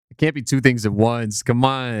can't be two things at once. Come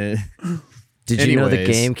on. Did you know the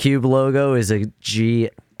GameCube logo is a G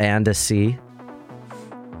and a C?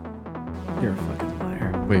 You're a fucking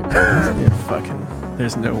liar. Wait. You're fucking...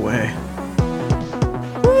 There's no way.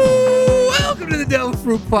 Woo! Welcome to the Devil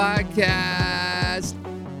Fruit Podcast.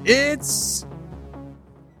 It's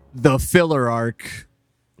the filler arc.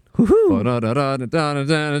 We got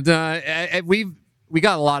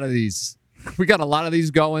a lot of these. We got a lot of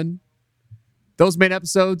these going. Those main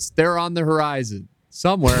episodes, they're on the horizon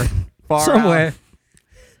somewhere. Somewhere. Out.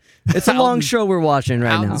 It's a long show we're watching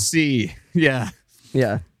right out now. To sea. Yeah.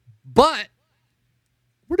 Yeah. But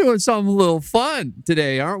we're doing something a little fun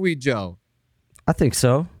today, aren't we, Joe? I think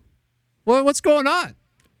so. Well, what's going on?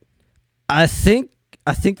 I think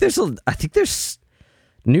there's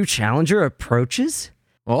new challenger approaches.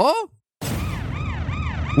 Oh?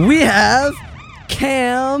 We have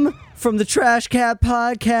Cam from the Trash Cat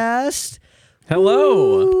Podcast.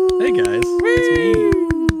 Hello. Hey, guys. It's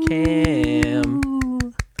me,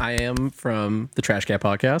 Cam. I am from the Trash Cat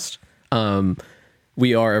Podcast.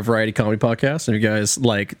 We are a variety comedy podcast, and if you guys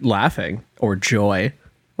like laughing or joy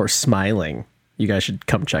or smiling, you guys should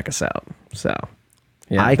come check us out. So,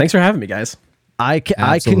 yeah, thanks for having me, guys. I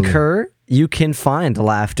concur. You can find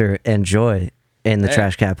laughter and joy in the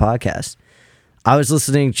Trash Cat Podcast. I was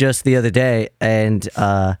listening just the other day, and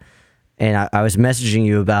I was messaging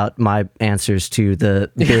you about my answers to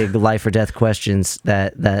the big life or death questions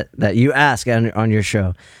that you ask on your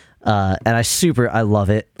show, and I love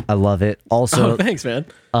it. I love it. Also, thanks, man.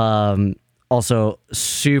 Also,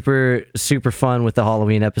 super fun with the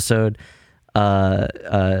Halloween episode.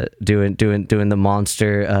 Doing the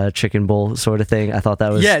monster chicken bowl sort of thing. I thought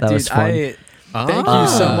that was was fun. Thank you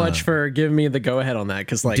so much for giving me the go ahead on that,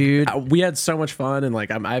 because dude, we had so much fun, and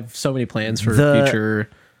I have so many plans for future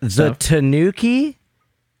stuff. The Tanuki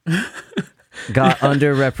got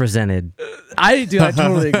underrepresented. I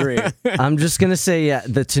totally agree. I'm just gonna say,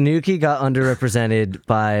 the Tanuki got underrepresented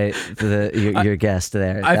by your guest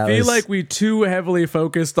there. I feel like we too heavily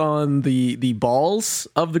focused on the balls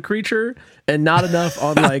of the creature and not enough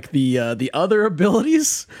on the other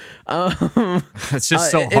abilities. It's just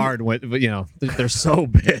so hard when they're so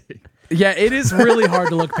big. Yeah, it is really hard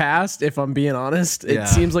to look past, if I'm being honest. It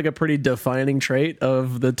seems like a pretty defining trait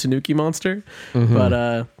of the Tanuki monster. Mm-hmm.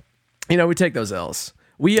 But we take those L's.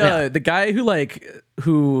 We the guy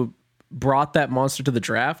who brought that monster to the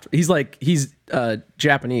draft, he's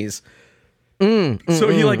Japanese. So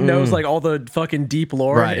he knows all the fucking deep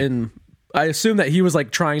lore, right. And I assume that he was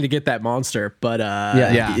trying to get that monster, but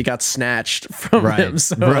it got snatched from him.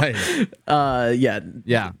 So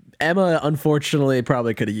Emma unfortunately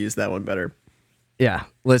probably could have used that one better. Yeah.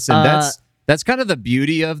 Listen, that's kind of the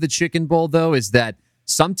beauty of the chicken bowl, though, is that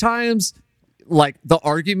sometimes the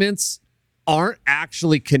arguments aren't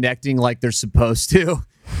actually connecting like they're supposed to.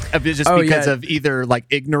 Just because of either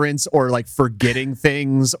ignorance or forgetting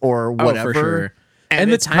things or whatever. For sure.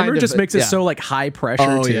 And the timer just makes it so high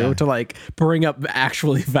pressure to bring up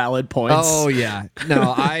actually valid points. Oh yeah.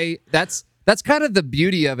 No, that's kind of the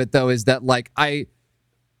beauty of it, though, is that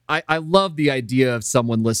I love the idea of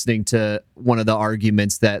someone listening to one of the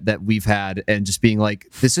arguments that we've had and just being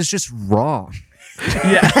like, this is just wrong.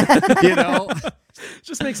 Yeah.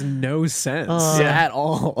 Just makes no sense at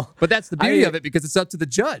all. But that's the beauty of it, because it's up to the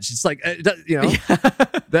judge. It's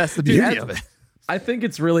that's the beauty of it. I think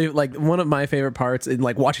it's really one of my favorite parts in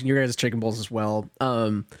watching your guys' chicken bowls as well,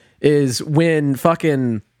 is when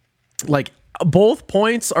fucking both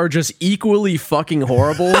points are just equally fucking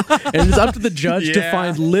horrible, and it's up to the judge to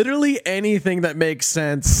find literally anything that makes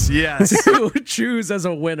sense to choose as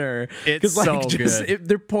a winner. It's so good.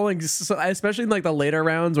 They're pulling, especially in the later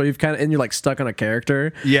rounds where you're stuck on a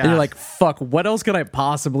character. Yeah. And you're like, fuck, what else could I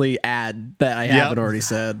possibly add that I haven't already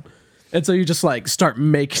said? And so you just start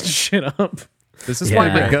making shit up. This is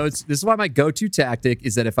why my go-to tactic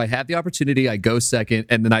is that if I have the opportunity, I go second,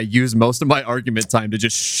 and then I use most of my argument time to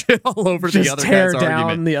just shit all over the other tear guy's down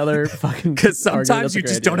argument. the other fucking. Because sometimes you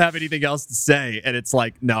just don't have anything else to say, and it's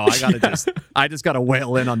no, I just gotta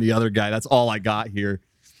wail in on the other guy. That's all I got here.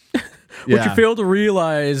 What you fail to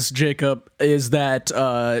realize, Jacob, is that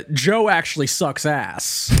Joe actually sucks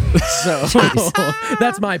ass. So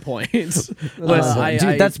that's my point. Listen,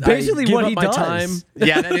 dude, that's basically what he does. Time.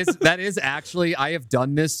 Yeah, that is actually. I have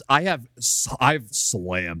done this. I've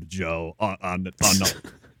slammed Joe on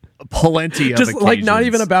plenty of just occasions. Not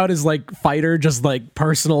even about his fighter, just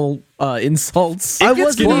personal insults. I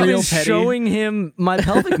wasn't even real petty. showing him my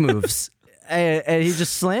pelvic moves, and he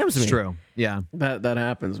just slams me. It's true. Yeah, that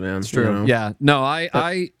happens, man. It's true. Yeah, no,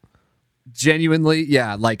 I genuinely,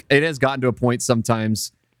 it has gotten to a point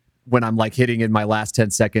sometimes when I'm like hitting in my last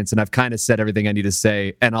 10 seconds and I've kind of said everything I need to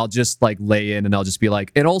say, and I'll just like lay in and I'll just be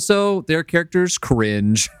like, and also their characters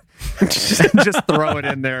cringe. Just throw it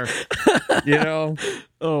in there, you know.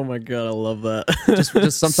 Oh my god, I love that.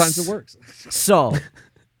 just sometimes it works. So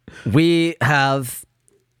we have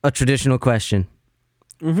a traditional question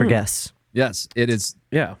for guests. Yes, it is.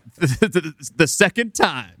 Yeah, the second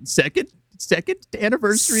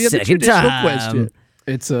anniversary of the Second traditional time. question.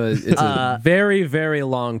 it's a very, very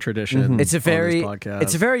long tradition. It's a very on this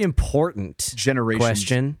podcast. important Generations.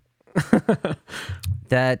 question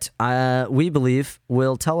that we believe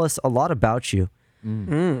will tell us a lot about you.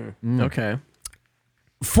 Okay.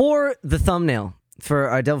 For the thumbnail for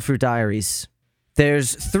our Devil Fruit Diaries,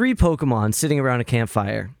 there's 3 Pokemon sitting around a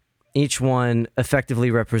campfire, each one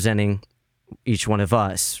effectively representing each one of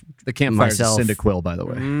us. The campfire Myself. is a Cyndaquil, by the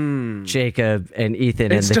way. Jacob and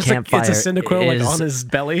Ethan, It's and the just campfire. it's a Cyndaquil is, like on his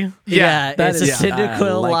belly. Yeah, that it's is- a Cyndaquil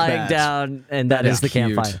I like lying that. down, and that That is is the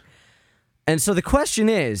cute. campfire. And so the question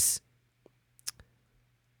is,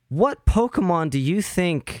 what Pokemon do you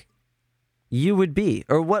think you would be?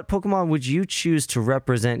 Or what Pokemon would you choose to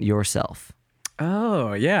represent yourself?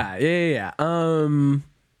 Oh yeah.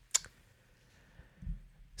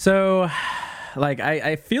 So, like,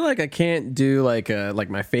 I feel like I can't do like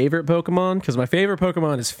my favorite Pokemon, because my favorite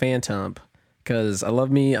Pokemon is Phantump, because I love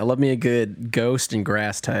me a good ghost and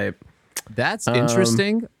grass type. That's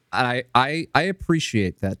interesting. I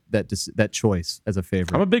appreciate that choice as a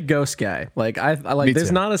favorite. I'm a big ghost guy. Like I like. Me There's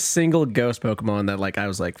too. not a single ghost Pokemon that like I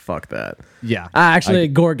was like fuck that. Yeah. Actually,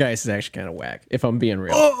 Gourgeist is actually kind of whack. If I'm being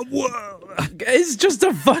real, Oh, whoa. he's just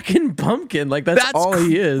a fucking pumpkin. Like that's all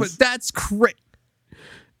he But is. that's great.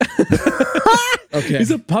 Okay.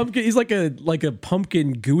 He's a pumpkin. He's like a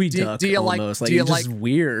pumpkin gooey duck. do you almost. like- do you he's just like-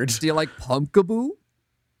 weird? Do you like Pumpkaboo?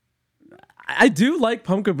 I do like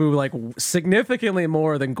Pumpkaboo like significantly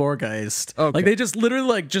more than Gourgeist. Okay. Like they just literally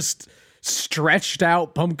like just stretched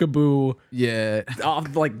out Pumpkaboo Yeah.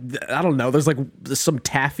 off, like I don't know. There's like some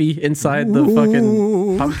taffy inside the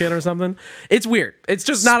fucking pumpkin or something. It's weird. It's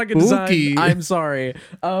just not a good Spooky. design. I'm sorry.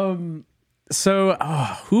 So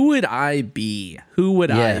who would I be? Who would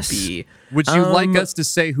Yes. I be? Would you like us to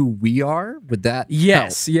say who we are? Would that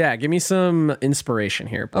Yes. Yeah. Give me some inspiration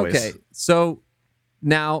here, boys. Okay, so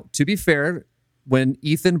now, to be fair, when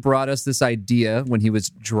Ethan brought us this idea when he was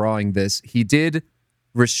drawing this, he did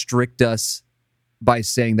restrict us by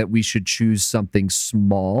saying that we should choose something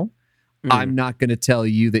small. I'm not going to tell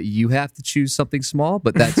you that you have to choose something small,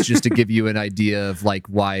 but that's just to give you an idea of like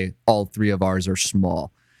why all 3 of ours are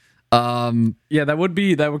small. Yeah, that would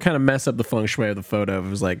kind of mess up the feng shui of the photo. If it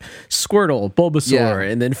was like Squirtle, Bulbasaur, Yeah.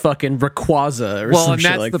 and then fucking Rayquaza or Well, some and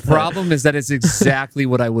shit that's like the that. problem is that it's exactly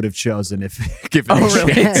what I would have chosen if given a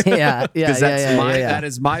really? chance. yeah, Because that's yeah. that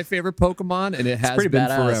is my favorite Pokemon, and it has pretty been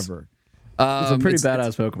badass. forever. It's a pretty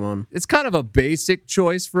badass Pokemon. It's kind of a basic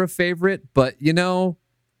choice for a favorite, but you know,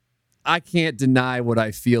 I can't deny what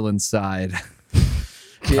I feel inside.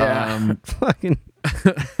 Yeah. Fucking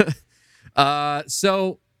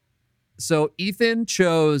So Ethan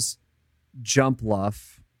chose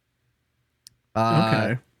Jumpluff.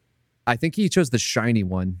 Okay. I think he chose the shiny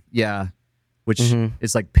one. Yeah, which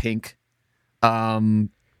is like pink.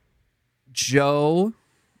 Joe.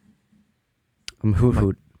 I'm Hoot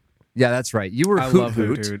Hoot. Yeah, that's right. You were I Hoot love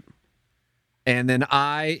Hoot. Hoot Hoot. And then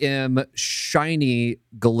I am shiny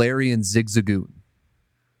Galarian Zigzagoon.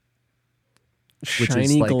 Which is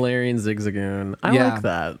Shiny like- Galarian Zigzagoon. I Yeah. like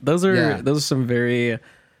that. Those are Yeah. some very.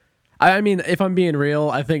 I mean, if I'm being real,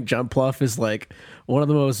 I think Jumpluff is like one of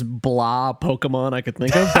the most blah Pokemon I could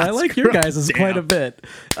think of. But I like your guys' is quite a bit.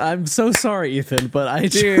 I'm so sorry, Ethan, but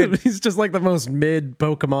he's just like the most mid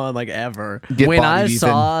Pokemon like ever. Get When I bodied, Ethan.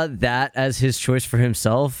 saw that as his choice for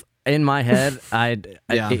himself, in my head,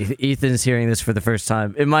 Ethan's hearing this for the first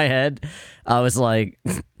time. In my head, I was like,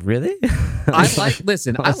 really? I like.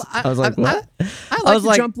 Listen, I was like, what? I like was the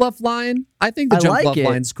like- Jumpluff line. I think the I like Jumpluff it.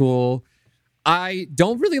 line's cool. I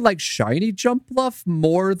don't really like shiny Jumpluff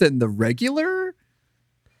more than the regular.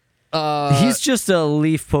 He's just a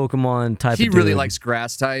leaf Pokemon type He of really dude. likes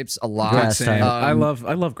grass types a lot. Grass type. I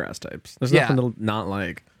love grass types. There's yeah. nothing to not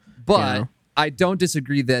like. But you know? I don't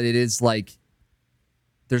disagree that it is like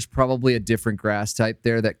there's probably a different grass type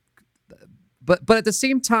there that but at the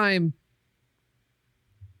same time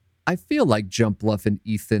I feel like Jumpluff and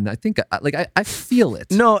Ethan. I think I feel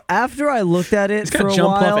it. No, after I looked at it It's for got a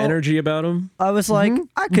Jumpluff while, energy about him. I was like,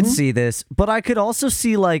 I could see this, but I could also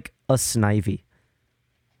see like a Snivy.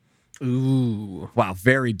 Ooh. Wow,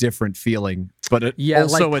 very different feeling. But it Yeah,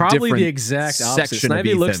 also like a probably different the exact opposite. section of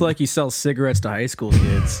Snivy looks Ethan. like he sells cigarettes to high school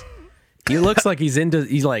kids. He looks like he's a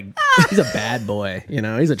bad boy, you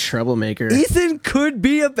know, he's a troublemaker. Ethan could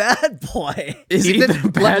be a bad boy. Is Ethan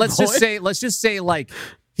a bad let's boy? just say like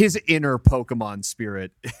his inner Pokemon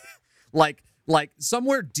spirit. like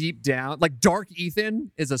somewhere deep down, like Dark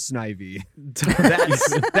Ethan is a Snivy.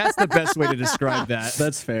 That's the best way to describe that.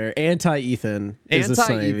 That's fair. Anti-Ethan is a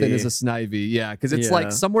Snivy. Yeah, because it's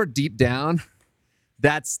like somewhere deep down,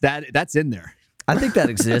 that's in there. I think that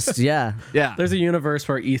exists. Yeah. Yeah. There's a universe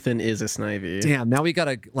where Ethan is a Snivy. Damn. Now we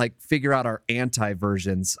gotta like figure out our anti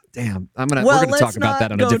versions. Damn. We're gonna talk about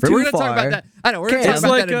that on a go different. We're too gonna talk about far. that. I know. We're gonna talk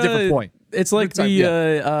about that at a different point. It's like the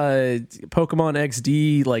Pokemon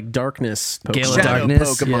XD like darkness Pokemon. Gale of Shadow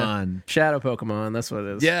Darkness. Pokemon. Yeah. Shadow Pokemon. That's what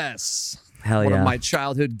it is. Yes. Hell One yeah. of my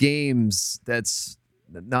childhood games. That's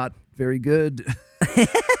not very good.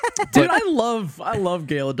 Dude, I love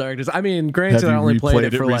Gale of Darkness. I mean, granted, I only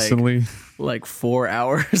played it for like 4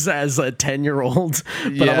 hours as a 10-year-old.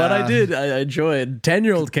 But what I did, I enjoyed.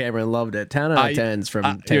 10-year-old Cameron loved it. 10 out of 10s from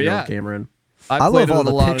 10-year-old Cameron. I love all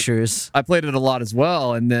the pictures. I played it a lot as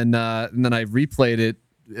well, and then I replayed it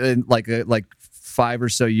in like 5 or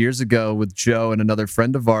so years ago with Joe and another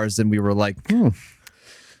friend of ours, and we were like,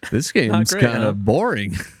 this game's kind of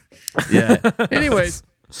boring. Yeah. Anyways.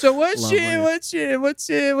 So what's your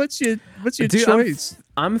choice?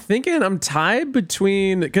 I'm thinking I'm tied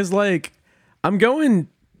between, because like I'm going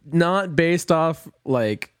not based off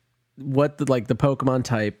like what the Pokemon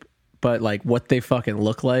type, but like what they fucking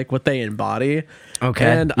look like, what they embody. Okay.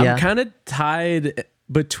 And I'm kind of tied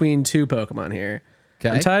between two Pokemon here.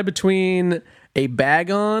 Okay. I'm tied between a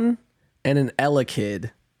Bagon and an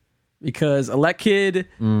Elekid. Because Elekid,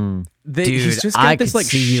 he's just got this like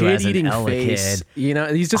shit-eating face. You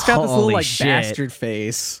know, he's just got this little like bastard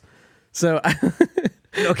face. So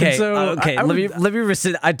okay, let me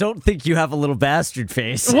rescind. I don't think you have a little bastard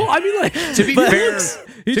face. Well, I mean, like to be fair,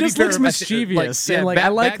 he just looks mischievous, and like I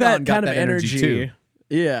like that kind of energy too.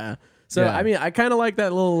 Yeah. So I mean, I kind of like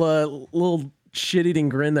that little shit-eating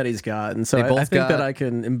grin that he's got, and so I think that I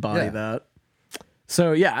can embody that.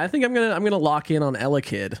 So yeah, I think I'm gonna lock in on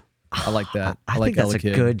Elekid. I like that. I think that's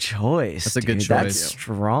Elekid. a good choice. That's a good choice. That's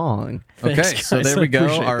strong. Okay, Thanks, so guys. there we go.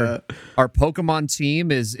 Appreciate Our Pokemon team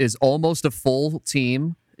is almost a full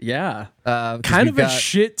team. Yeah. 'Cause Kind we've of a got-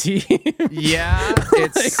 shit team. Yeah,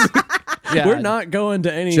 it's yeah. We're not going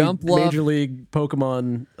to any Jumpluff. Major League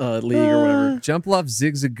Pokemon league or whatever. Jumpluff,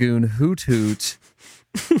 Zigzagoon, Hoot,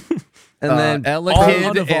 And then Elekid,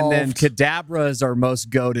 and unevolved. then Kadabra is our most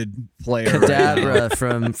goated player. Kadabra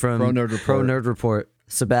from Pro Nerd Report.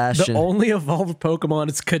 Sebastian. The only evolved Pokemon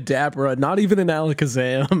is Kadabra, not even an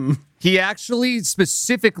Alakazam. He actually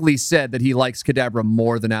specifically said that he likes Kadabra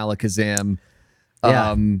more than Alakazam.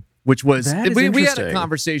 Yeah. Which was That is we had a interesting.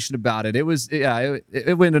 conversation about it. It was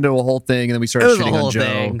it went into a whole thing, and then we started It was a shitting on whole Joe.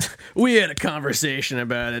 thing. We had a conversation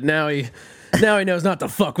about it. Now he knows not to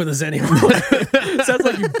fuck with us anymore. Sounds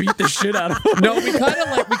like you beat the shit out of him. No, we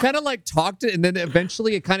kind of like talked it, and then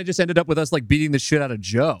eventually it kind of just ended up with us like beating the shit out of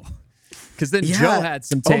Joe. Because then Joe had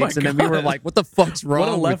some Oh my takes, and then we were God. like, "What the fuck's wrong What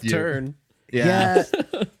a left with you?" turn. Yeah.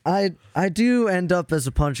 I do end up as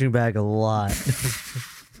a punching bag a lot.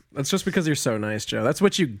 That's just because you're so nice, Joe. That's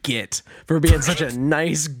what you get for being such a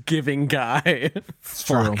nice, giving guy.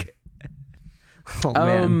 Fuck. Oh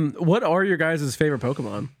man. What are your guys' favorite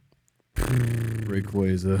Pokemon?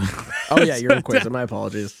 Rayquaza. Oh yeah, you're Rayquaza. My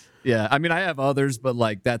apologies. Yeah, I mean, I have others, but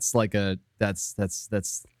like that's like a that's. I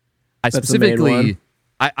That's the main specifically one.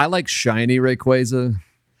 I like shiny Rayquaza.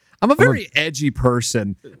 I'm a very edgy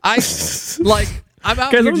person. I like. I'm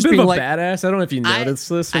out Guys, I'm here a just bit being of a like. badass. I don't know if you noticed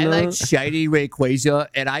this or I not. like shiny Rayquaza,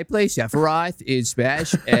 and I play Sephiroth in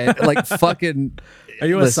Smash, and like fucking. Are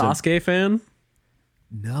you a listen, Sasuke fan?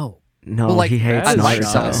 No. No, But, like, he hates I like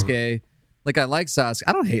Naruto. Sasuke. Like I like Sasuke.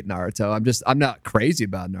 I don't hate Naruto. I'm not crazy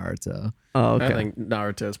about Naruto. Oh, I okay. think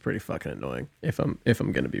Naruto is pretty fucking annoying. If I'm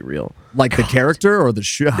gonna be real. Like the character or the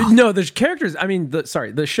show. No, the characters. I mean,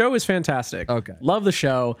 the show is fantastic. Okay. Love the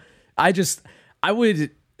show. I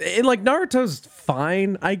would. And like Naruto's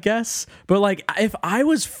fine, I guess. But like, if I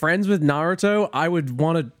was friends with Naruto, I would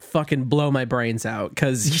want to fucking blow my brains out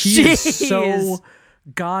because he is so Jeez.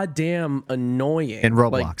 goddamn annoying. In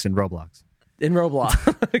Roblox. Like, in Roblox. in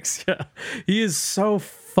Roblox. Yeah. He is so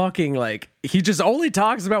fucking like, he just only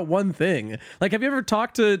talks about one thing. Like, have you ever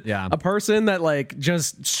talked to a person that like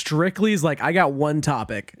just strictly is like, I got one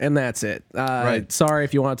topic and that's it. Right. Sorry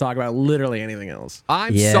if you want to talk about literally anything else.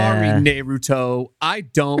 I'm Yeah. sorry, Naruto. I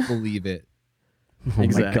don't believe it. Oh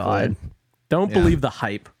my god. Don't believe the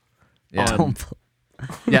hype. Yeah. Don't-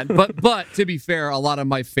 Yeah, but to be fair, a lot of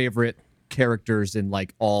my favorite characters in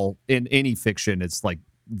like in any fiction, it's like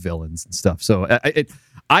villains and stuff. So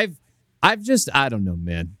I don't know,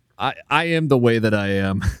 man. I am the way that I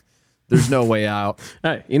am. There's no way out.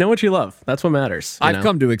 Hey, you know what you love. That's what matters. I've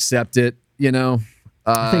come to accept it.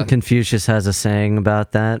 I think Confucius has a saying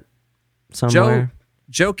about that somewhere.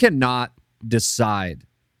 Joe cannot decide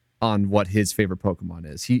on what his favorite Pokemon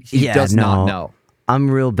is. He does not know.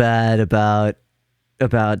 I'm real bad about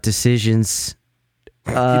decisions.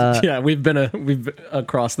 We've been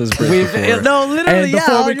across this bridge before. No, literally, and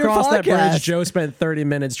before we crossed that bridge, Joe spent 30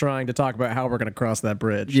 minutes trying to talk about how we're going to cross that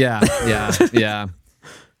bridge. Yeah.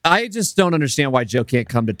 I just don't understand why Joe can't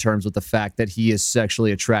come to terms with the fact that he is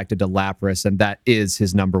sexually attracted to Lapras, and that is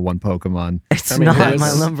his number one Pokemon. It's not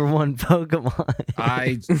my number one Pokemon.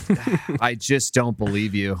 I just don't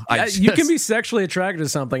believe you. You can be sexually attracted to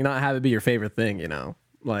something, not have it be your favorite thing.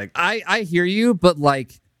 Like I hear you, but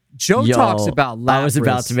like Joe talks about Lapras. I was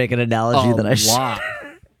about to make an analogy that I lot.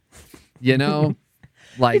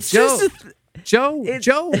 Like Joe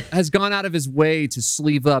has gone out of his way to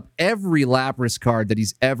sleeve up every Lapras card that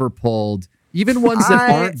he's ever pulled, even ones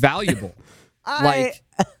that aren't valuable.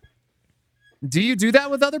 Do you do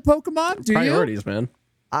that with other Pokemon? Priorities, man.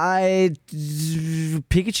 Pikachu.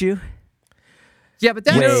 Yeah, but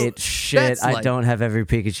I don't have every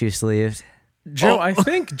Pikachu sleeved. Joe, I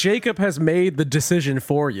think Jacob has made the decision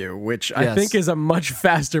for you, which I think is a much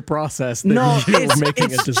faster process than you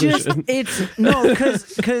making a decision.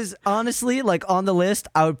 Because honestly, like on the list,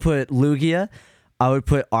 I would put Lugia, I would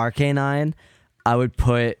put Arcanine, I would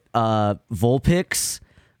put Vulpix.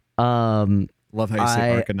 Love how you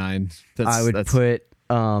say Arcanine. I would put.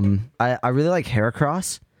 I really like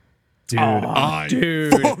Heracross. Dude, I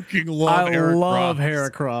fucking love Heracross. I love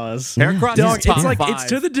Heracross. Heracross is top 5. It's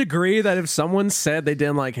to the degree that if someone said they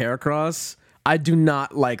didn't like Heracross, I do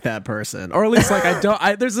not like that person, or at least like I don't.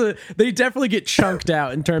 They definitely get chunked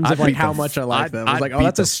out in terms of like how much I like them. I was like, oh,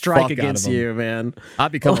 that's a strike against you, man. I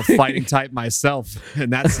become a fighting type myself in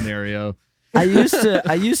that scenario. I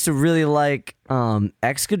used to really like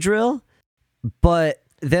Excadrill, but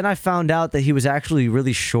then I found out that he was actually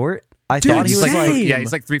really short. I thought he was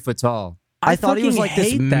he's like 3 foot tall. I thought he was like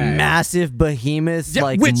this massive behemoth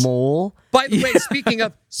mole. By the way,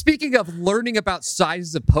 speaking of learning about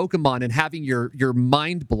sizes of Pokemon and having your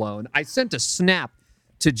mind blown, I sent a snap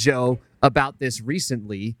to Joe about this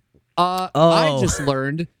recently. I just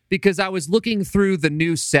learned because I was looking through the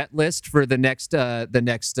new set list for the next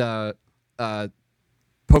Pokemon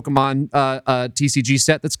TCG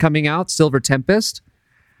set that's coming out, Silver Tempest.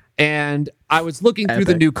 And I was looking through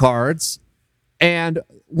the new cards, and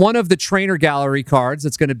one of the trainer gallery cards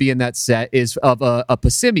that's going to be in that set is of a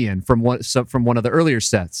Passimian from one of the earlier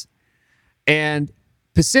sets. And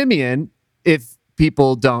Passimian, if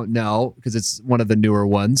people don't know, because it's one of the newer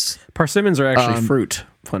ones. Persimmons are actually fruit.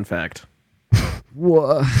 Fun fact.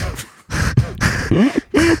 Whoa.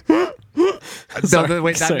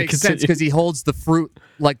 That makes sense because he holds the fruit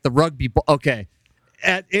like the rugby ball. Okay.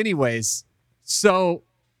 Anyways, so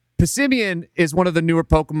Passimian is one of the newer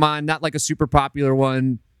Pokemon, not like a super popular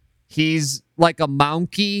one. He's like a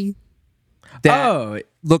Mankey that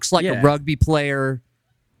looks like a rugby player,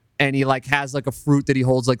 and he like has like a fruit that he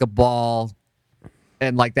holds like a ball,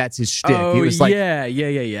 and like that's his shtick. He was like,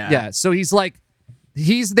 yeah. So he's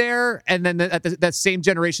there, and then at that same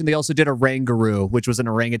generation, they also did a Rangaroo, which was an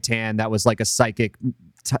orangutan that was like a psychic,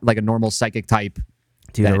 like a normal psychic type.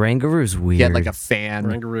 Dude, Rangaroo's weird. He had like a fan.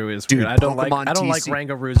 Rangaroo is weird. I don't like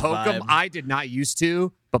Rangaroo's vibe. I did not used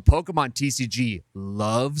to, but Pokemon TCG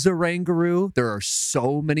loves a Rangaroo. There are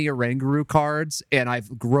so many Rangaroo cards, and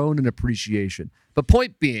I've grown in appreciation. But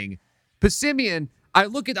point being, Passimian, I'm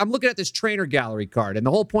looking at this trainer gallery card, and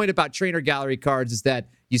the whole point about trainer gallery cards is that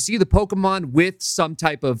you see the Pokemon with some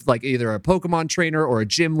type of like either a Pokemon trainer or a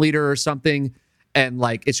gym leader or something, and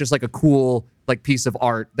like it's just like a cool like piece of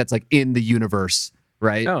art that's like in the universe.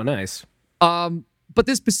 Right. Oh, nice. But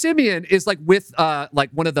this Passimian is like with like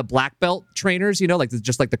one of the black belt trainers, like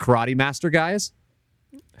just like the karate master guys.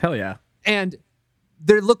 Hell yeah. And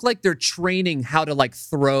they look like they're training how to like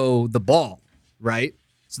throw the ball, right?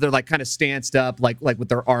 So they're like kind of stanced up, like with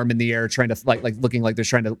their arm in the air, trying to like looking like they're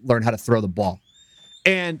trying to learn how to throw the ball.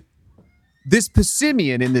 And this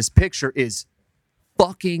Passimian in this picture is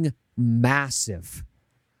fucking massive,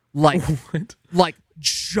 like like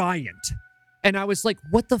giant. And I was like,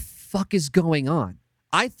 what the fuck is going on?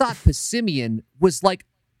 I thought Passimian was like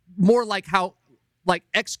more like how like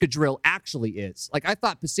Excadrill actually is. Like I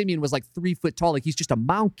thought Passimian was like 3 foot tall. Like he's just a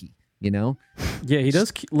monkey, Yeah, he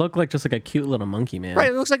does look like just like a cute little monkey man.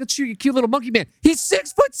 Right, it looks like a cute little monkey man. He's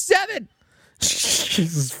 6'7".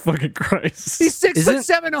 Jesus fucking Christ. He's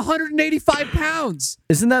 6'7", 185 pounds.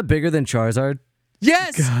 Isn't that bigger than Charizard?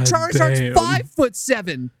 Yes, God Charizard's damn.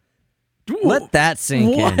 5'7". Let that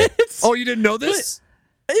sink in. Oh, you didn't know this?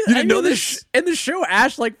 You didn't know this? In the show,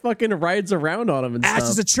 Ash like fucking rides around on him and Ash stuff.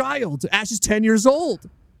 is a child. Ash is 10 years old.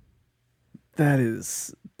 That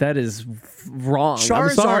is wrong.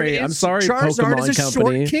 Charizard I'm sorry, Charizard Pokemon is a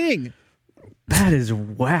Company. short king. That is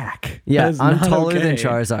whack. Yeah, That is I'm not taller okay. than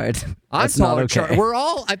Charizard. I'm That's taller. not okay.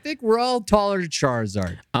 I think we're all taller than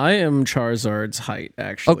Charizard. I am Charizard's height,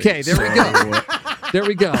 actually. Okay, there we go. There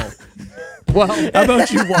we go. Well, How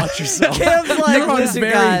about you watch yourself? Cam's like, You're on listen,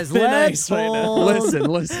 very guys, thin let's ice right now. hold.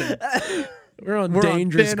 listen. We're on We're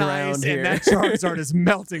dangerous on thin ground ice, here. and that Charizard is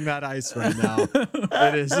melting that ice right now.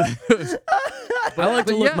 It is. I like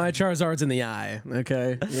to but look yeah. my Charizards in the eye.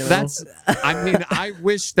 Okay, you know? That's. I mean, I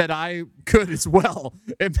wish that I could as well.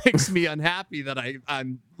 It makes me unhappy that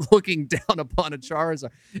I'm looking down upon a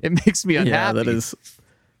Charizard. It makes me unhappy. yeah, that is.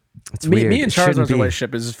 It's Me weird. and It shouldn't Charizard's be.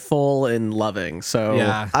 relationship is full and loving. So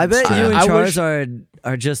Yeah. I bet you and I wish- Charizard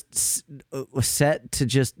are just set to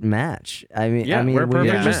just match. I mean, yeah, we're a when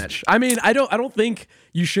you're perfect just- match. I mean, I don't think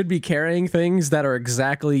you should be carrying things that are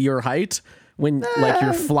exactly your height when like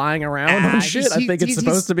you're flying around on shit. I think it's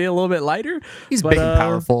supposed to be a little bit lighter. He's but, big and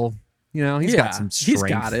powerful. You know, he's yeah, got some strength.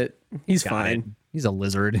 he's got it. He's Got fine. it. He's a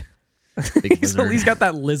lizard. Big lizard. He's got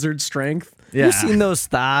that lizard strength. Yeah. You seen those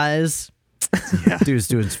thighs? Yeah. Dude's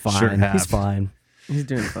doing fine. Sure have. He's fine. He's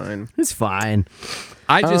doing fine. He's fine.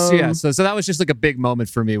 I just so that was just like a big moment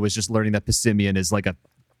for me, was just learning that Passimian is like a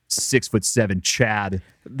 6'7" Chad.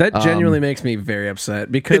 That genuinely makes me very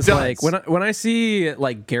upset because It does. like when I see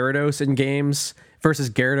like Gyarados in games versus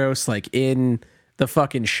Gyarados like in the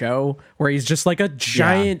fucking show where he's just like a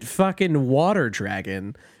giant fucking water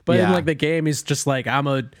dragon, but in Yeah. like the game he's just like I'm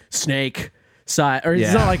a snake size, or he's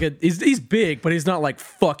Yeah. not like he's big, but he's not like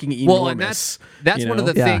fucking enormous. Well, and that's you one of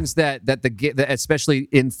know? the Yeah. things that especially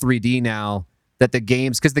in 3D now, that the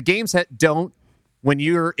games, because the games don't, when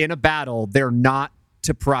you're in a battle, they're not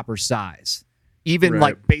to proper size. Even Right.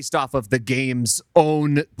 like based off of the game's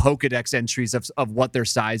own Pokedex entries of what their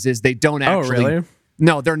size is, they don't Oh, actually. really?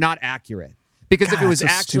 No, they're not accurate. Because if God, it was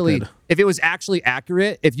that's so actually stupid. if it was actually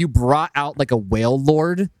accurate, if you brought out like a whale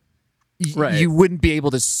lord, Right. you wouldn't be able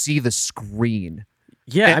to see the screen.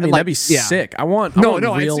 Yeah, I and, mean like, that'd be yeah. sick. I want No, a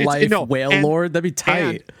it's- real it's- life no, whale and- lord. That'd be And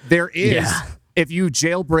tight. there is, Yeah. if you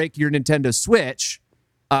jailbreak your Nintendo Switch,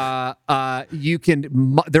 you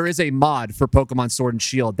can. There is a mod for Pokemon Sword and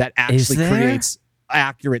Shield that actually there? creates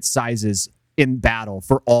accurate sizes in battle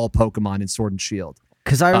for all Pokemon in Sword and Shield.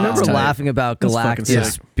 Because I remember that's tight. laughing about That's fucking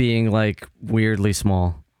Galactus sick. being like weirdly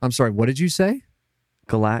small. I'm sorry, what did you say?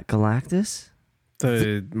 Galactus?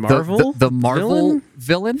 The Marvel, the Marvel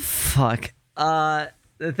villain? Fuck. The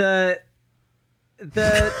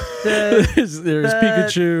there's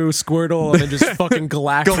Pikachu, Squirtle, and then just fucking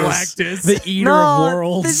Galactus, Galactus. the eater no, of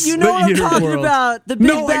worlds. you know the what I'm eater of talking worlds. about. The big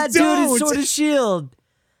No, I bad dude in don't. Sword and Shield.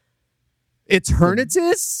 It's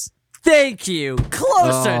Hernitus? Thank you.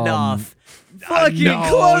 Close enough. Fucking no,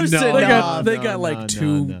 close no. They enough. got, they no, got like no,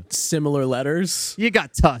 two no. similar letters. You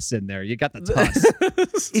got Tuss in there. You got the Tuss.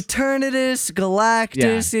 Eternatus,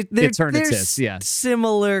 Galactus. Yeah, They're Eternatus, yes.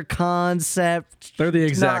 similar concept. They're the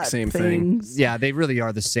exact not same thing. things. Yeah, they really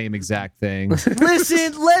are the same exact thing.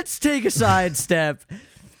 Listen, let's take a sidestep.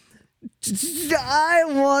 I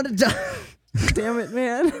want to die. Damn it,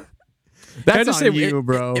 man. Can I That's just on say, you,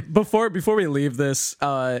 bro. Before we leave this,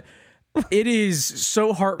 it is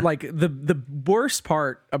so hard. Like the worst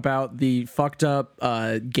part about the fucked up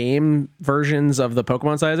game versions of the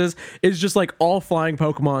Pokemon sizes is just like all flying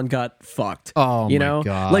Pokemon got fucked. Oh you my know,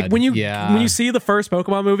 God, like when yeah. you see the first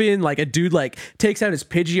Pokemon movie and like a dude like takes out his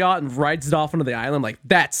Pidgeot and rides it off onto the island, like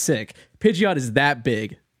that's sick. Pidgeot is that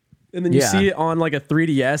big, and then you Yeah. see it on like a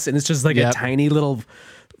 3DS and it's just like Yep. a tiny little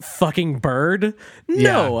fucking bird.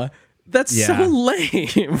 No, that's so Yeah.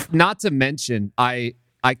 lame. Not to mention, I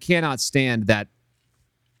cannot stand that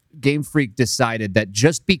Game Freak decided that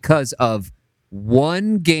just because of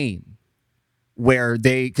one game where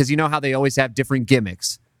because you know how they always have different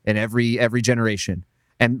gimmicks in every generation,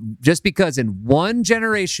 and just because in one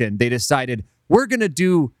generation they decided we're gonna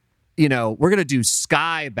do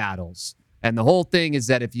sky battles, and the whole thing is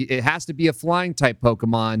that it has to be a flying type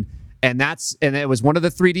Pokemon. And it was one of the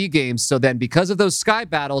 3D games. So then because of those sky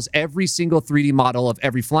battles, every single 3D model of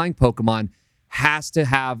every flying Pokemon has to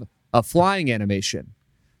have a flying animation.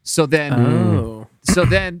 So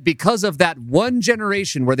then because of that one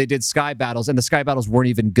generation where they did sky battles, and the sky battles weren't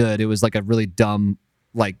even good, it was like a really dumb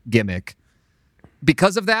like gimmick.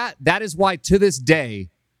 Because of that is why to this day,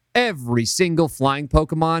 every single flying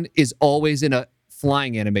Pokemon is always in a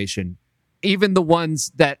flying animation. Even the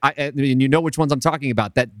ones that I mean, you know which ones I'm talking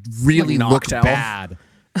about that really Like looked Noctowl. bad,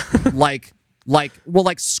 like like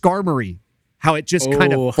Skarmory, how it just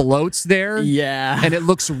kind of floats there. Yeah. And it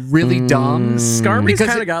looks really dumb. Skarmory's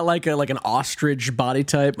kind of got like an ostrich body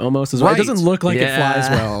type almost as well. Right. It doesn't look like it flies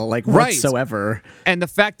Yeah. well, like whatsoever. And the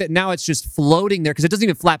fact that now it's just floating there because it doesn't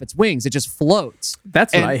even flap its wings, it just floats.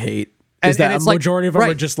 That's what I hate. Is and that it's a majority of them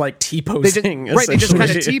are just like T-posing. They just kind of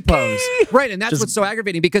essentially. T-pose. Right, and that's what's so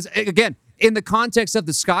aggravating because, again, in the context of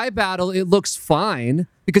the sky battle, it looks fine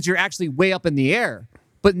because you're actually way up in the air.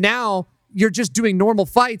 But now you're just doing normal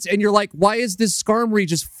fights and you're like, why is this Skarmory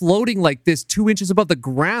just floating like this 2 inches above the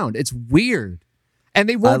ground? It's weird. And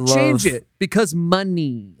they won't change it because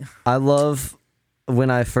money. I love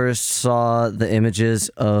when I first saw the images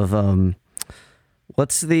of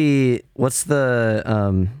what's the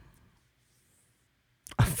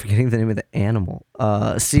I'm forgetting the name of the animal.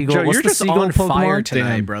 Seagull. Joe, what's you're the just seagull on Pokemon? fire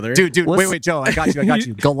tonight, brother. Dude, wait, Joe, I got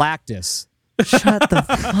you. Galactus. Shut the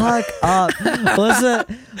fuck up.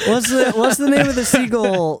 What's the name of the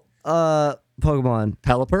seagull Pokemon?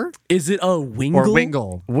 Pelipper? Is it a Wingull? Or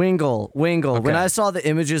Wingull? Wingull. Okay. When I saw the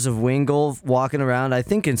images of Wingull walking around, I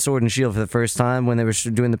think in Sword and Shield for the first time when they were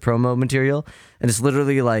doing the promo material, and it's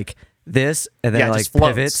literally like this, and then Yeah, it like just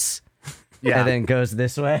floats. pivots, Yeah. and then goes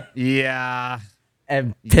this way, Yeah.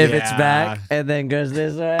 and pivots Yeah. back, and then goes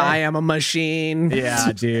this way. I am a machine.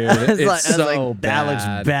 Yeah, dude. I was It's like, so that bad.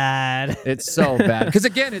 looks bad. It's so bad. Because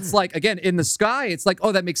again, it's like, in the sky, it's like,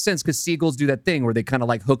 oh, that makes sense because seagulls do that thing where they kind of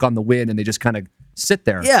like hook on the wind and they just kind of sit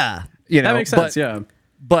there. Yeah. You know, That makes sense, but, yeah.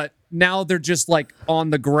 But now they're just like on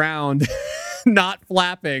the ground, not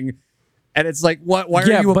flapping. And it's like, what? Why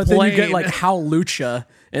are you a but plane? then you get like Howlucha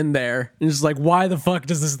in there. And it's like, why the fuck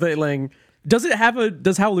does this thing like, does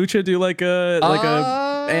Howlucha do like a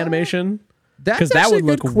animation? That's that actually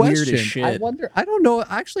would a good look weird as question. shit. I wonder. I don't know.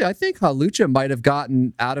 Actually, I think Hawlucha might have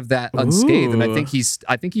gotten out of that unscathed, and I think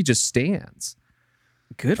he just stands.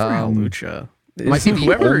 Good for Howlucha. might be the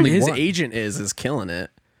Whoever only his one. agent is killing it.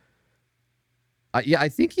 Yeah, I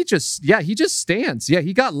think he just stands. Yeah,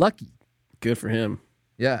 he got lucky. Good for him.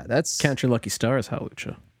 Yeah, that's Count your lucky stars,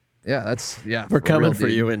 Howlucha. We're We're coming for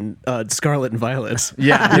you in Scarlet and Violet.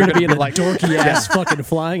 Yeah, You're gonna be in a like dorky ass fucking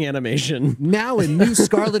flying animation. now in new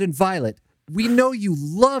Scarlet and Violet. We know you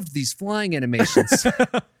loved these flying animations.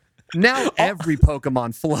 Now every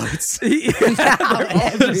Pokemon floats. They're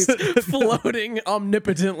all just floating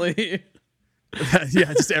omnipotently.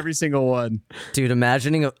 Yeah, just every single one. Dude,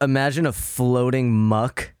 imagine a floating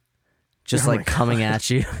muck just like coming at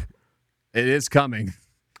you. It is coming.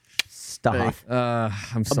 Stop.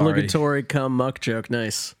 I'm sorry. Obligatory cum muck joke.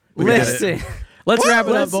 Nice. Listen. Let's wrap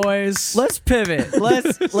it up, boys. Let's pivot.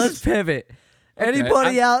 Let's pivot.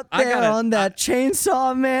 Anybody out I there gotta- on that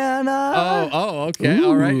Chainsaw Man? Okay.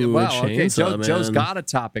 All right. Ooh, Wow. Okay. Chainsaw Joe's Man. got a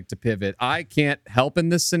topic to pivot. I can't help in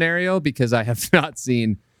this scenario because I have not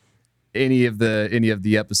seen any of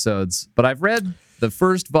the episodes, but I've read the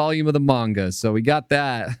first volume of the manga, so we got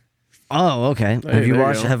that. Oh, okay. Hey, Have you there you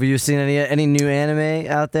watched? go. Have you seen any new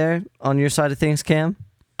anime out there on your side of things, Cam?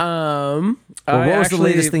 Or Or what was the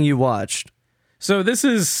latest thing you watched? So this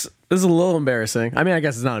is a little embarrassing. I mean, I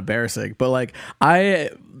guess it's not embarrassing, but like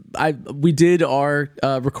we did our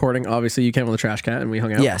recording. Obviously, you came on the Trash Cat and we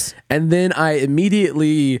hung out. Yes. And then I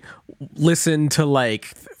immediately listened to like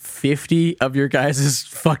 50 of your guys'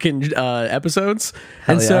 fucking episodes,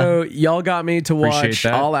 and yeah. so y'all got me to watch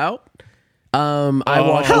Appreciate that. All Out. I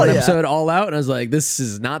watched hell one yeah. episode All Out, and I was like, "This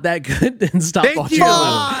is not that good," and stopped Thank watching you.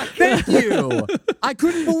 it. Thank you. I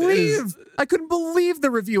couldn't believe the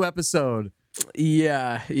review episode.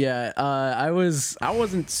 Yeah. I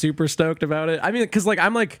wasn't super stoked about it. I mean, because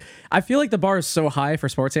I feel like the bar is so high for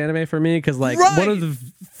sports anime for me. Because like Right. one of the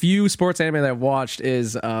few sports anime that I've watched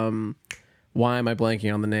is why am I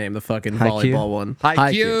blanking on the name? The fucking Haikyuu? volleyball one.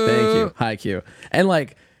 Haikyuu. Thank you, Haikyuu. And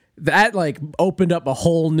like that opened up a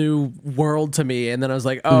whole new world to me. And then I was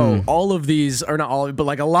like, oh, all of these are not all, but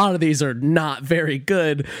like a lot of these are not very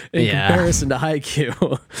good in Yeah. comparison to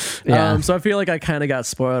Haikyuu. Yeah. So I feel like I kind of got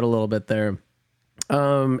spoiled a little bit there.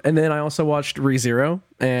 And then I also watched ReZero,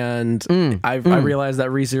 and I realized that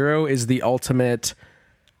ReZero is the ultimate.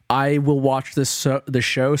 I will watch the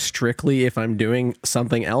show strictly if I'm doing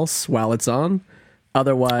something else while it's on.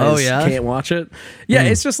 Otherwise, can't watch it. Yeah,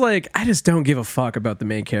 it's just like I just don't give a fuck about the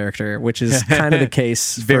main character, which is kind of the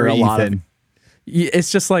case for Very a lot Ethan. of. It's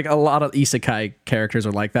just like a lot of isekai characters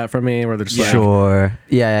are like that for me, where they're just like, Sure.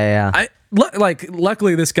 Yeah.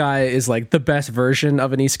 luckily this guy is like the best version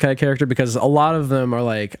of an isekai character, because a lot of them are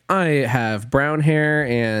like, I have brown hair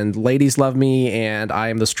and ladies love me and I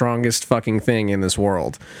am the strongest fucking thing in this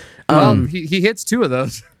world. He hits two of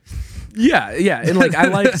those. Yeah, and like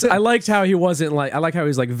I liked how he wasn't like I like how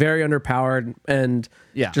he's like very underpowered and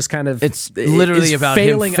just kind of it's literally about him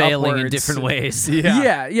failing upwards in different ways.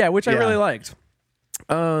 Yeah, which I really liked.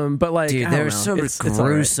 But like, dude, there were some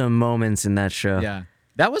gruesome moments in that show. Yeah,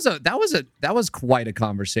 that was quite a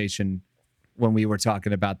conversation when we were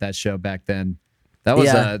talking about that show back then. That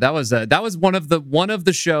was one of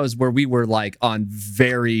the shows where we were like on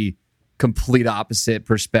very complete opposite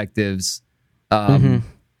perspectives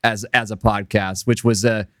as a podcast, which was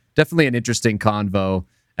definitely an interesting convo.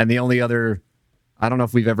 And the only other, I don't know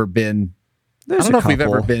if we've ever been. There's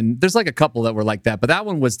like a couple that were like that, but that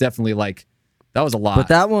one was definitely like. That was a lot. But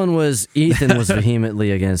that one was Ethan was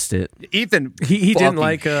vehemently against it. Ethan, he didn't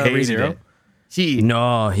like ReZero.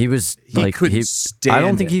 He was like couldn't stand. I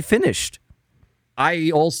don't think he finished.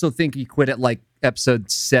 I also think he quit at like episode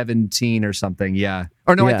 17 or something. Yeah,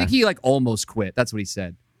 or no, I think he like almost quit. That's what he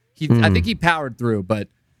said. I think he powered through, but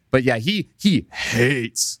yeah, he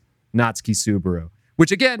hates Natsuki Subaru,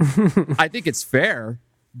 which again, I think it's fair,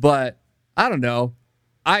 but I don't know.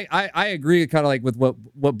 I agree kind of like with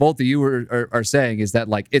what both of you are saying is that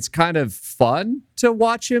like it's kind of fun to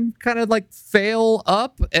watch him kind of like fail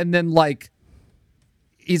up and then like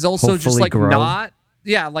he's also hopefully just like grow. not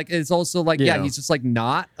like it's also like he's just like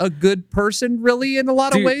not a good person really in a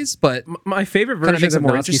lot of ways. But my favorite version of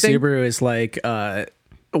Natsuki Subaru is like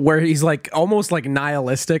where he's like almost like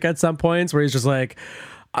nihilistic at some points where he's just like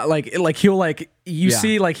he'll like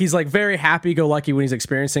see like he's like very happy-go-lucky when he's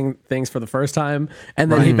experiencing things for the first time, and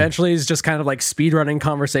then he eventually is just kind of like speed-running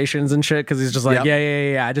conversations and shit because he's just like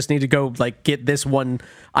I just need to go like get this one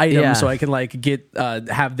item so I can like get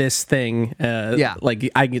have this thing like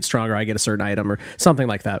I can get stronger, I get a certain item or something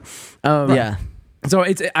like that. So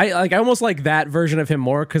I almost like that version of him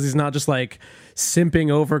more because he's not just like simping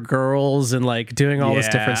over girls and like doing all this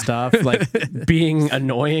different stuff, like being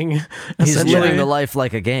annoying. He's living the life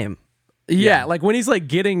like a game. Yeah, like when he's like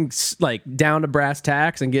getting like down to brass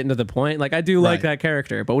tacks and getting to the point, like I do like that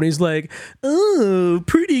character. But when he's like, "Oh,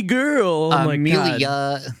 pretty girl," I'm Amelia, like,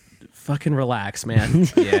 God, fucking relax, man.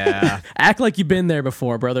 Act like you've been there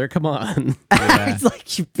before, brother. Come on. Act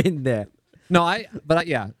like you've been there. No, I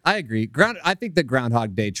agree. I think the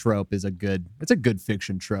Groundhog Day trope is a good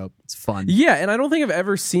fiction trope. It's fun. Yeah, and I don't think I've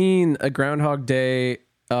ever seen a Groundhog Day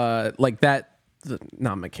like that,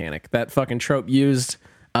 not mechanic, that fucking trope used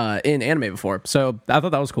in anime before. So I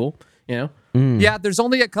thought that was cool. You know? Yeah, there's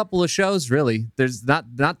only a couple of shows really. There's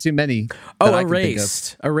not too many. Oh,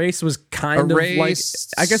 Erased. Erased was kind of like,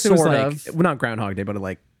 I guess it was like, well, not Groundhog Day, but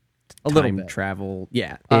like a little bit travel.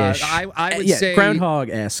 Yeah, I would say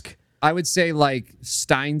Groundhog-esque. I would say like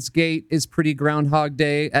Steins Gate is pretty Groundhog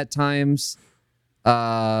Day at times.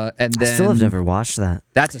 And then I still have never watched that.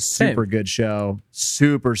 That's a super good show.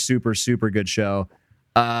 Super, super, super good show.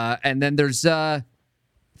 And then there's I'm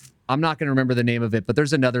not going to remember the name of it, but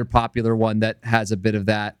there's another popular one that has a bit of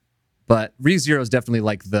that. But ReZero is definitely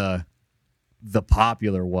like the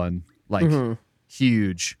popular one. Like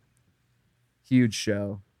huge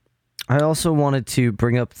show. I also wanted to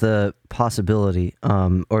bring up the possibility,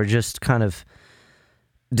 or just kind of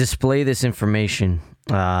display this information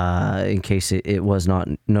in case it was not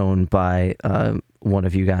known by one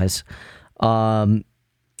of you guys.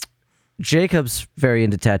 Jacob's very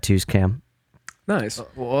into tattoos, Cam. Nice.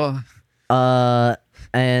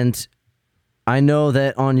 And I know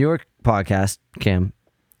that on your podcast, Cam,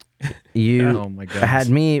 you had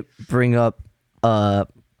me bring up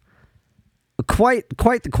quite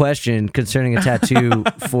the question concerning a tattoo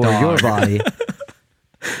for your body.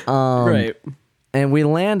 Right. And we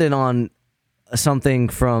landed on something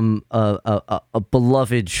from a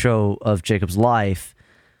beloved show of Jacob's life.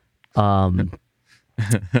 And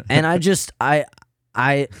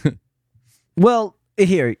well,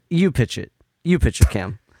 here, you pitch it. You pitch it,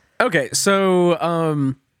 Cam. Okay,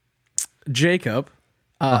 so Jacob,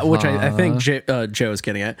 which I think Joe's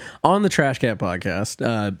getting at, on the Trash Cat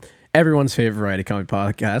podcast, everyone's favorite variety comic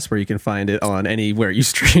podcast, where you can find it on anywhere you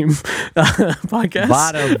stream podcasts.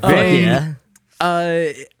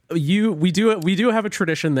 We do have a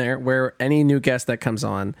tradition there where any new guest that comes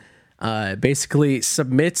on basically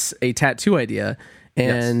submits a tattoo idea,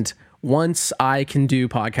 and once I can do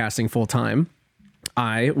podcasting full time,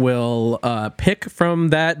 I will pick from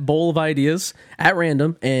that bowl of ideas at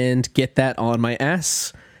random and get that on my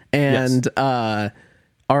ass. And our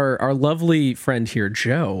lovely friend here,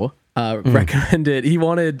 Joe, recommended, he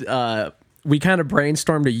wanted, we kind of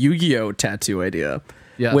brainstormed a Yu-Gi-Oh tattoo idea,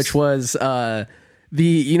 which was the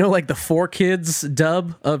 4Kids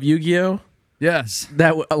dub of Yu-Gi-Oh. Yes.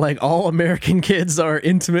 That like all American kids are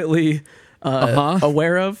intimately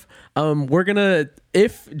aware of. We're gonna,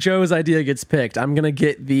 if Joe's idea gets picked, I'm gonna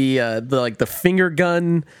get the finger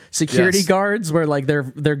gun security guards where like their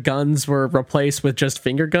guns were replaced with just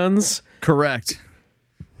finger guns. Correct.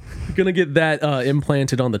 Gonna get that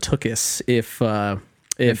implanted on the Tookus if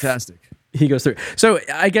Fantastic. he goes through. So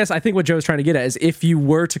I think what Joe's trying to get at is if you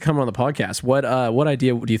were to come on the podcast, what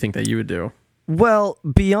idea do you think that you would do? Well,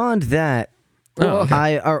 beyond that,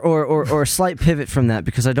 or a slight pivot from that,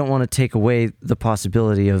 because I don't want to take away the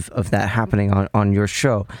possibility of that happening on your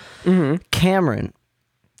show. Mm-hmm. Cameron.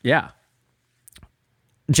 Yeah.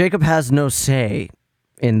 Jacob has no say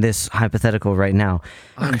in this hypothetical right now.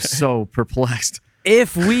 I'm so perplexed.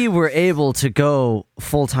 If we were able to go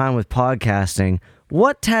full time with podcasting,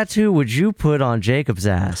 what tattoo would you put on Jacob's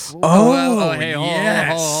ass? Hey,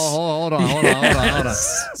 yes. hold on.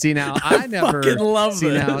 See now, I never fucking love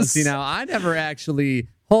this. See now, I never actually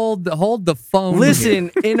hold the phone.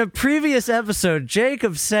 Listen, in a previous episode,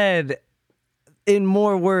 Jacob said in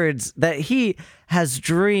more words that he has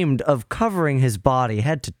dreamed of covering his body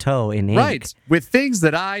head to toe in ink. Right, with things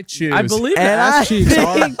that I choose. I believe the ass cheeks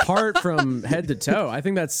are apart from head to toe. I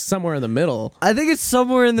think that's somewhere in the middle. I think it's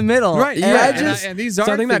somewhere in the middle. Right, And and these are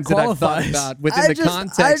something things that that I've thought qualifies. about within the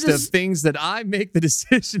context of things that I make the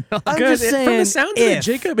decision on. I'm Good. just saying, From the sound of it, if-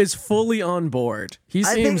 Jacob is fully on board. He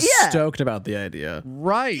I think- seems yeah. stoked about the idea.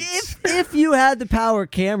 Right. If you had the power,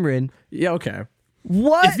 Cameron, Yeah, okay.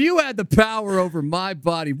 what? If you had the power over my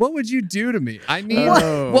body, what would you do to me? I mean,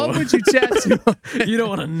 what would you tattoo? You don't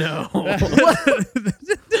want to know.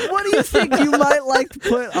 What do you think you might like to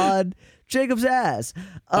put on Jacob's ass?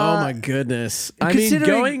 Oh my goodness. I mean,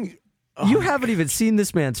 considering- You haven't even seen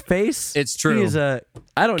this man's face. It's true. He is a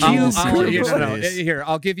I don't know. Here,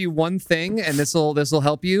 I'll give you one thing, and this will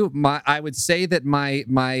help you. I would say that my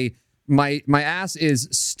ass is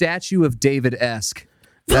Statue of David-esque.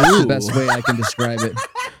 That's the best way I can describe it.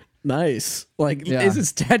 Nice. Like, Yeah. is it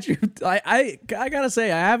statue? I gotta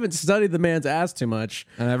say, I haven't studied the man's ass too much.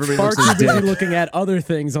 And everybody Far looks too his busy dick. looking at other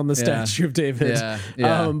things on the statue of David.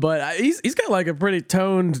 Yeah. But he's got like a pretty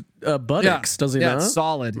toned buttocks, does he Yeah, not? it's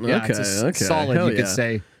solid. Yeah, Okay, it's okay. solid. Hell You could yeah.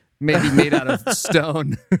 say maybe made out of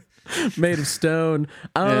stone. Made of stone.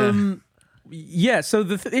 Yeah, so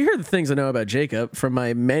here are the things I know about Jacob from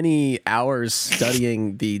my many hours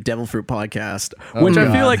studying the Devil Fruit podcast, which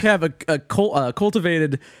I feel like have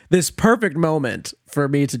cultivated this perfect moment for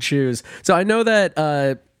me to choose. So I know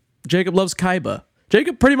that Jacob loves Kaiba.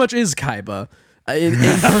 Jacob pretty much is Kaiba in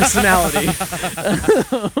personality.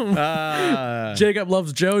 Jacob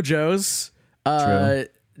loves JoJo's.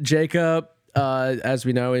 Jacob, as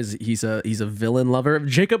we know, he's a villain lover.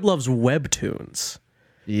 Jacob loves webtoons.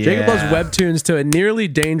 Yeah. Jacob loves webtoons to a nearly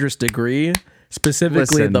dangerous degree,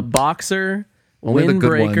 specifically Listen, The Boxer, only the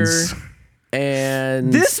good Windbreaker, ones.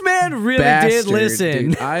 and This man really Bastard, did listen.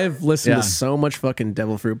 dude. I've listened Yeah. to so much fucking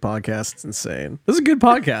Devil Fruit podcasts. It's insane. This is a good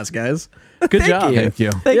podcast, guys. Good job. Thank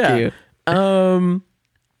you. Thank you.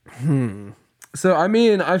 So I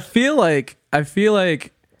mean, I feel like you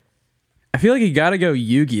gotta go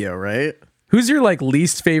Yu-Gi-Oh, right? Who's your like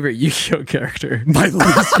least favorite Yu-Gi-Oh character? My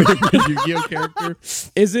least favorite Yu-Gi-Oh character.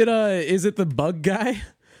 Is it the bug guy?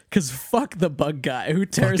 Because fuck the bug guy who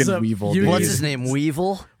tears Fucking up Weevil, Yu-Gi-Oh. dude. What's his name?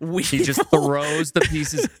 Weevil? He just throws the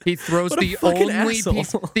pieces. He throws What a the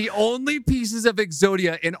fucking only pieces of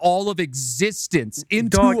Exodia in all of existence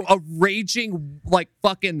into Dog. a raging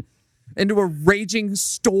into a raging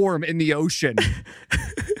storm in the ocean.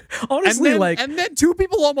 Honestly, and then two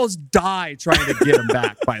people almost die trying to get him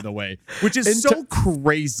back, by the way, which is so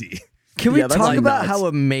crazy. Can we Yeah, that's talk like about nuts. how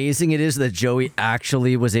amazing it is that Joey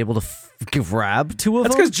actually was able to grab two of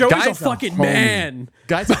that's them? because Joey's Guy's a a fucking homie. man.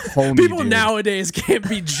 Guy's a homie. People dude. nowadays can't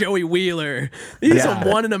be Joey Wheeler. He's a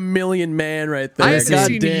 1 in a million man right there. I have God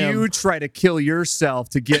seen damn. you try to kill yourself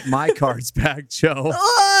to get my cards back, Joe.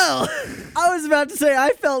 Oh, I was about to say I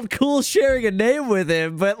felt cool sharing a name with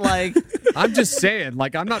him, but like, I'm just saying,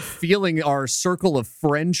 like, I'm not feeling our circle of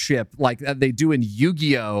friendship like they do in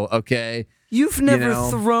Yu-Gi-Oh, okay? you've never know.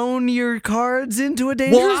 thrown your cards into a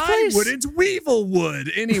dangerous Well, I place. wouldn't. Weevil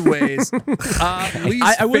would. Anyways, least I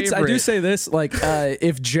do favorite. say this, like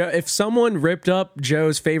if someone ripped up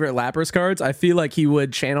Joe's favorite Lapras cards, I feel like he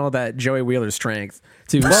would channel that Joey Wheeler strength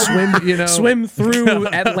to swim through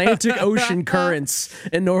Atlantic Ocean currents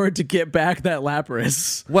in order to get back that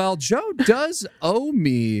Lapras. Well, Joe does owe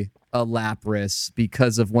me a Lapras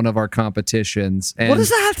because of one of our competitions. And What does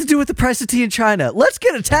that have to do with the price of tea in China? Let's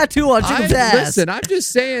get a tattoo on Jacob's ass. Listen, I'm just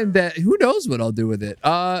saying that who knows what I'll do with it.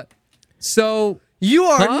 So You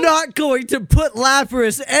are not going to put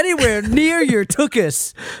Lapras anywhere near your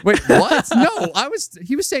Tuchus. Wait, what? No,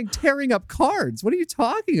 he was saying tearing up cards. What are you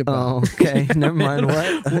talking about? Oh, okay. Never mind.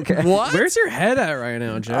 What? Okay. What? Where's your head at right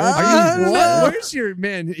now, Joe? Where's your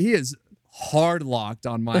man? He is hard locked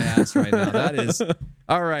on my ass right now. That is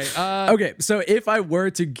all right. Okay, so if I were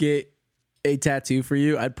to get a tattoo for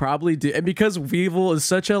you, I'd probably do, and because Weevil is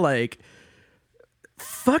such a like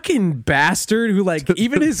fucking bastard who like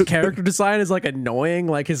even his character design is like annoying,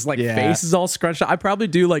 like his like face is all scrunched up. I'd probably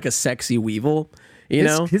do like a sexy Weevil, you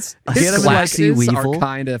know? His classy glasses Weevil are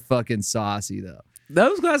kind of fucking saucy though.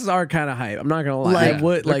 Those glasses are kind of hype. I'm not gonna lie. Like, I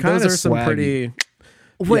would, they're like those kinda are some swaggy. pretty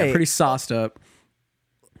pretty sauced up.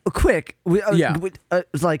 Quick.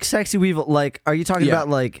 Like sexy Weevil. Like, are you talking Yeah. about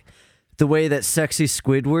like the way that sexy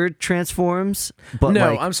Squidward transforms? But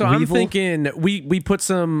No, like, I'm Weevil? thinking we put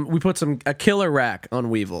a killer rack on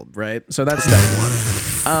Weevil, right? So that's step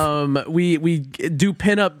one. We do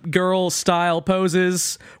pinup girl style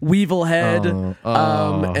poses, Weevil head,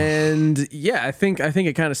 and yeah, I think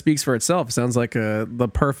it kind of speaks for itself. It sounds like the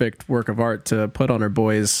perfect work of art to put on our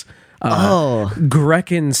boys.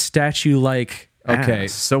 Grecan statue like. Okay,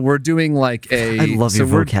 ass. so we're doing like a. I love your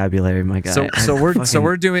we're- vocabulary, my guy. So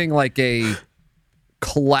we're doing like a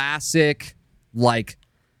classic, like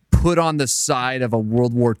put on the side of a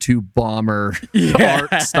World War II bomber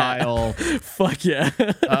art style Fuck yeah.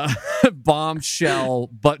 bombshell,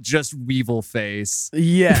 but just Weevil face.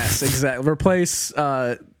 Yes, exactly. Replace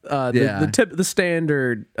the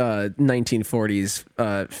standard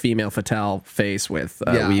 1940s female fatale face with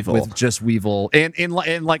Weevil. with just Weevil, and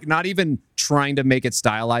like not even trying to make it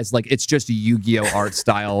stylized. Like it's just Yu-Gi-Oh art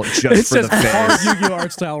style, just for the hard face. Yu-Gi-Oh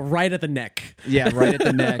art style right at the neck. Yeah, right at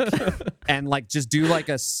the neck. And like just do like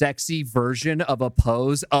a sexy version of a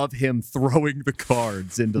pose of him throwing the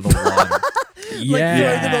cards into the water. Yeah. Like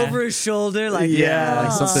throwing them over his shoulder, like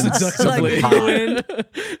Like something Seductively. hot.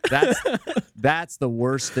 That's the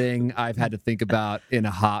worst thing I've had to think about in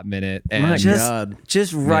a hot minute. And My just God.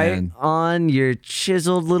 just right Man. on your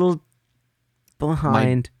chiseled little my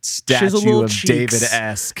behind. statue little of cheeks.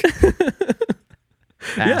 David-esque.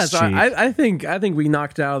 Yeah, so I think we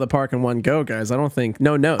knocked it out of the park in one go, guys. I don't think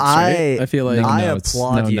no notes. Right? I feel like no I notes,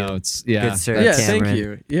 applaud no you. notes. Yeah, Good sir. yeah, that's- thank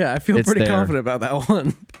Cameron. you. Yeah, I feel It's pretty there. confident about that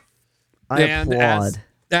one. And applaud.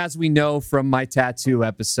 as we know from my tattoo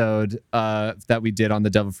episode that we did on the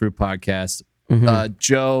Devil Fruit podcast,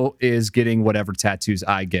 Joe is getting whatever tattoos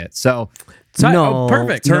I get. So No,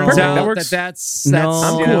 perfect. turns Perfect. out That works. that's No.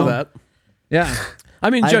 I'm you cool know, with that. Yeah, I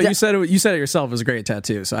mean, I Joe, d- you said it yourself. It was a great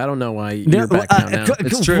tattoo, so I don't know why you're backing out now.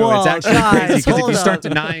 it's true. Whoa, it's actually guys, crazy because if hold you start up.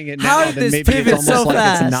 denying it How now, did then this maybe it's pivot almost so like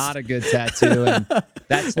fast? it's not a good tattoo, and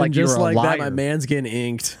that's like And just you're a like liar. that, my man's getting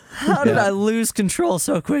inked. How did I lose control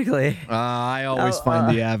so quickly? I always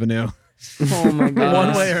find the avenue. Oh my god.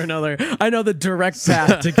 One way or another. I know the direct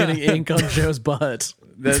path to getting ink on Joe's butt.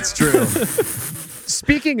 That's true.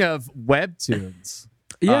 Speaking of webtoons,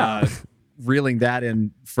 Yeah. reeling that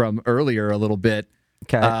in from earlier a little bit.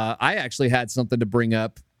 Okay. I actually had something to bring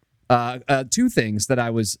up. Two things that I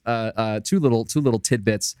was two little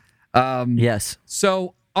tidbits. Yes.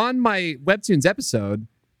 So on my webtoons episode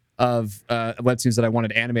of webtoons that I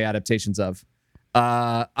wanted anime adaptations of,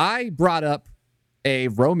 I brought up a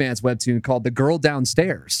romance webtoon called The Girl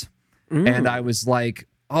Downstairs, and I was like,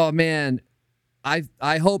 oh man.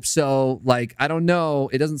 I hope so. Like, I don't know.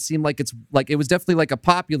 It doesn't seem like it's like it was definitely like a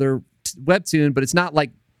popular webtoon, but it's not like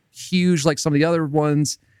huge like some of the other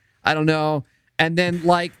ones. I don't know. And then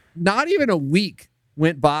like not even a week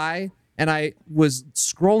went by and I was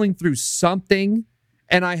scrolling through something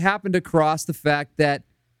and I happened across the fact that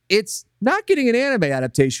it's not getting an anime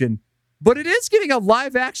adaptation, but it is getting a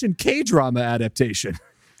live action K-drama adaptation.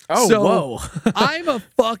 Oh, So, whoa. I'm a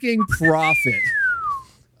fucking prophet.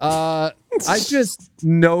 I just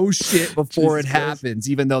know shit before it happens,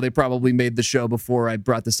 even though they probably made the show before I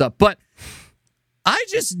brought this up. But I'm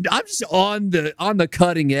just on the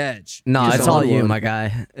cutting edge. No, Just it's all you, on- my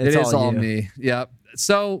guy. It It's is all you. me. Yep.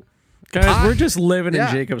 So, Guys, we're just living yeah.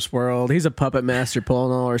 in Jacob's world. He's a puppet master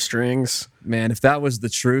pulling all our strings. man, if that was the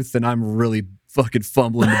truth, then I'm really fucking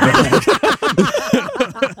fumbling the bag.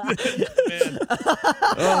 Man.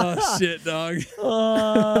 Oh shit, dog.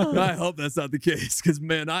 I hope that's not the case, because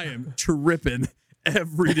man, I am tripping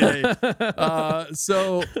every day.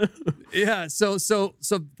 So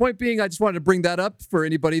point being, I just wanted to bring that up for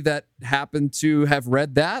anybody that happened to have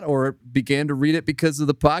read that or began to read it because of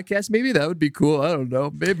the podcast. Maybe that would be cool. I don't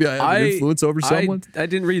know. Maybe I have an influence over someone. I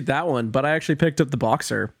didn't read that one, but I actually picked up The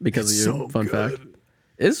Boxer because It's of you. so Fun good. fact.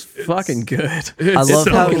 It's fucking good. I love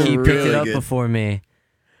so how he picked really it up good. before me.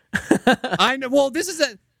 I know. Well, this is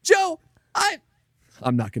a Joe.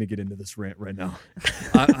 I'm not going to get into this rant right now.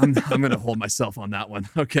 I'm going to hold myself on that one.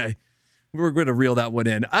 Okay. We're going to reel that one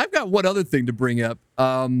in. I've got one other thing to bring up.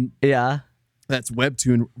 That's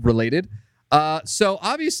Webtoon related. So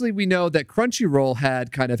obviously we know that Crunchyroll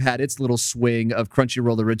had kind of had its little swing of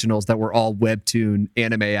Crunchyroll originals that were all Webtoon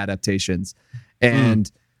anime adaptations.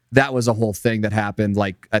 And that was a whole thing that happened.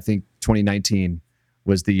 Like, I think 2019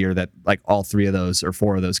 was the year that like all 3 of those or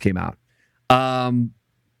 4 of those came out. And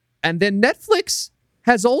then Netflix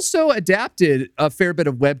has also adapted a fair bit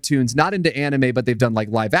of Webtoons, not into anime, but they've done like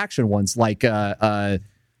live action ones like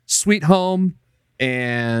Sweet Home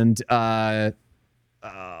and what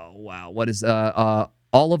is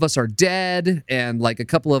All of Us Are Dead and like a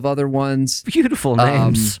couple of other ones. Beautiful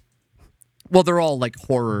names. Well, they're all like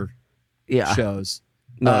horror shows.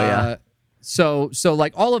 So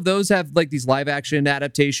like all of those have like these live action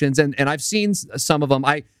adaptations, and I've seen some of them.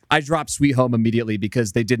 I dropped Sweet Home immediately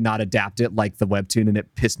because they did not adapt it like the Webtoon, and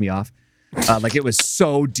it pissed me off. Like it was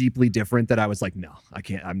so deeply different that I was like, no, I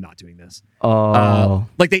can't. I'm not doing this.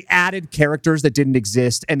 Like they added characters that didn't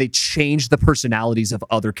exist, and they changed the personalities of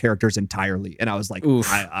other characters entirely. And I was like,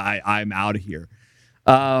 I'm out of here.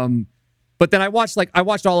 But then I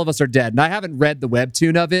watched All of Us Are Dead, and I haven't read the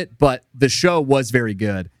Webtoon of it, but the show was very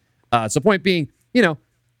good. So point being, you know,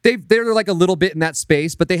 they're like a little bit in that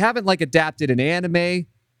space, but they haven't like adapted an anime.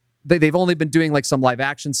 They've only been doing like some live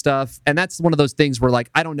action stuff. And that's one of those things where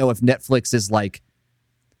like, I don't know if Netflix is like,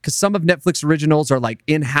 because some of Netflix originals are like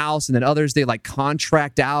in-house and then others they like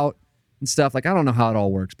contract out and stuff. Like, I don't know how it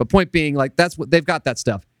all works. But point being, like, that's what they've got that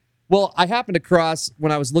stuff. Well, I happened across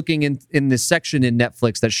when I was looking in this section in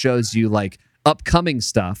Netflix that shows you like upcoming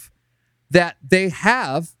stuff that they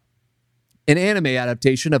have an anime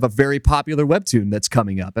adaptation of a very popular Webtoon that's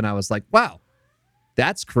coming up. And I was like, wow,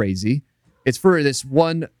 that's crazy. It's for this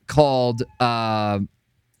one called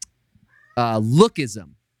Lookism,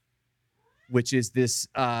 which is this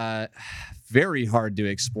very hard to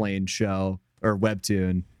explain show or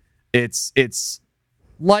Webtoon. It's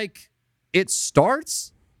like it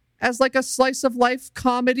starts as like a slice of life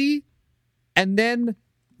comedy, and then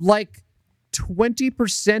like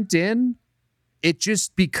 20% in, it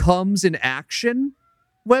just becomes an action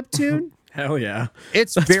Webtoon. Hell yeah.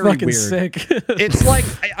 It's That's very fucking weird. Sick. It's like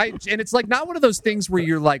and it's like not one of those things where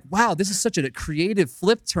you're like, wow, this is such a creative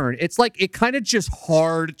flip turn. It's like it kind of just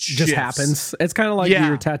hard just happens. It's kind of like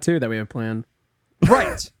your tattoo that we have planned.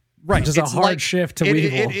 Right. Just a hard shift to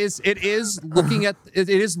Weevil. It is looking at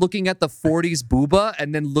the 40s booba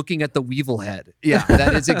and then looking at the Weevil head. Yeah,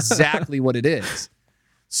 that is exactly what it is.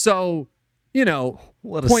 So, you know,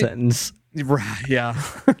 what a sentence. Yeah.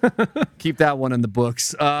 Keep that one in the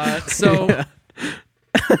books. So I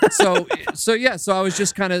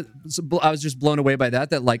was just blown away by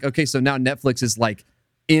that like, okay, so now Netflix is like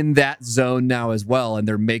in that zone now as well, and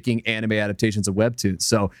they're making anime adaptations of Webtoons.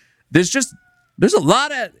 So there's a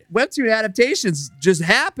lot of Webtoon adaptations just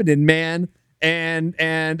happening, man. And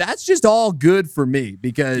that's just all good for me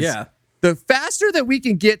because the faster that we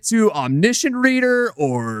can get to Omniscient Reader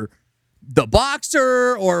or The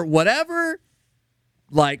Boxer or whatever,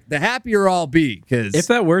 like the happier I'll be. Because if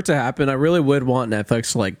that were to happen, I really would want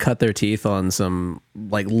Netflix to like cut their teeth on some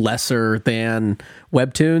like lesser than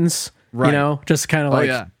Webtoons, right? You know, just kind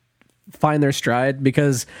of find their stride,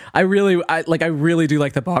 because I really do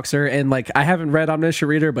like The Boxer, and like I haven't read Omniscient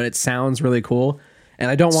Reader, but it sounds really cool,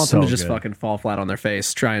 and I don't want them to just fucking fall flat on their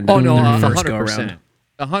face trying to first go around.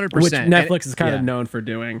 100%. Which Netflix is kind of known for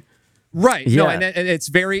doing. Right. Yeah. No, and it's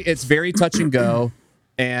very touch and go.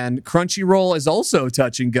 And Crunchyroll is also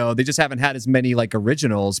touch and go. They just haven't had as many like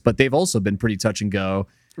originals, but they've also been pretty touch and go.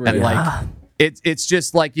 Right. And like it's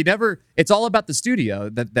just like it's all about the studio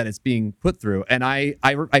that it's being put through. And I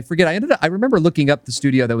forget, I remember looking up the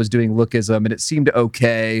studio that was doing Lookism, and it seemed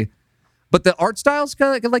okay. But the art style's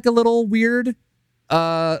kind of like a little weird.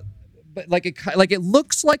 But it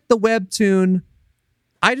looks like the Webtoon.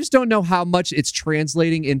 I just don't know how much it's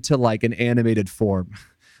translating into like an animated form.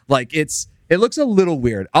 Like it looks a little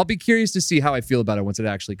weird. I'll be curious to see how I feel about it once it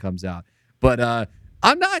actually comes out. But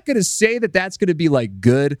I'm not going to say that that's going to be like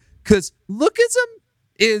good, because Lookism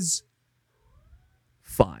is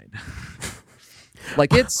fine.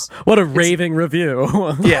 Like what a raving review.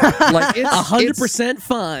 Yeah, like it's 100%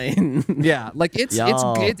 fine. Yeah, like it's nice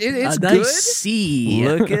good. C.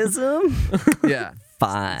 Lookism. Yeah.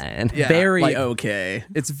 Fine. Yeah, very like, okay.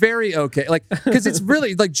 It's very okay. Like, because it's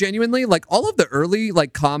really like genuinely like all of the early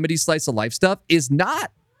like comedy slice of life stuff is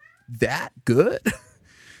not that good.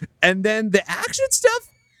 And then the action stuff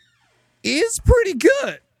is pretty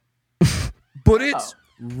good. But it's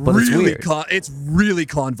really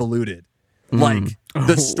convoluted. Like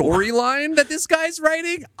The storyline that this guy's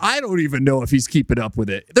writing, I don't even know if he's keeping up with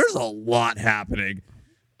it. There's a lot happening.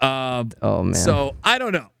 Oh man. So I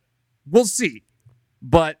don't know. We'll see.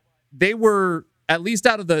 But they were, at least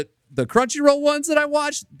out of the Crunchyroll ones that I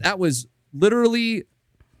watched, that was literally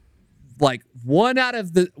like one out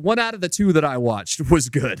of the two that I watched was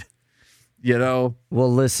good. You know?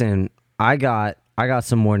 Well, listen, I got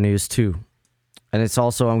some more news too. And it's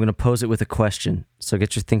also, I'm going to pose it with a question. So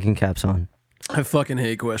get your thinking caps on. I fucking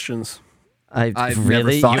hate questions. I've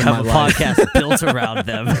really? never thought you in have a my life. podcast built around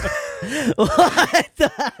them. What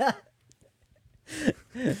the?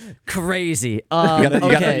 Crazy. You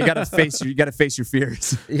Okay. gotta face your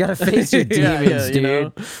fears. You gotta face your demons, you know?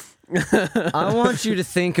 dude. I want you to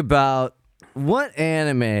think about what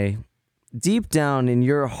anime, deep down in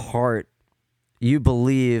your heart, you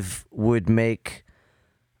believe would make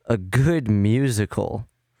a good musical.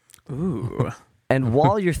 Ooh. And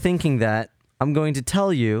while you're thinking that, I'm going to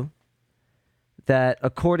tell you that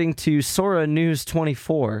according to Sora News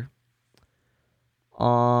 24,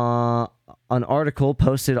 an article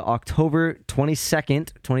posted October 22nd,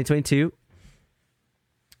 2022,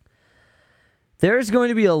 there's going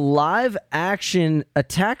to be a live-action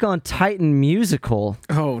Attack on Titan musical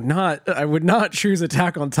Oh, I would not choose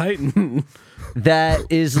Attack on Titan. that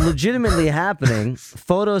is legitimately happening.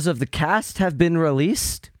 Photos of the cast have been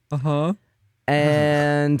released. Uh-huh.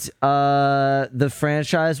 And the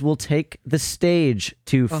franchise will take the stage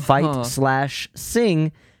to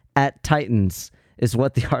fight/sing at Titans, is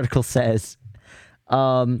what the article says.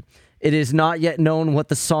 It is not yet known what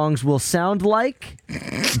the songs will sound like,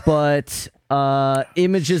 but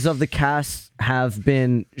images of the cast have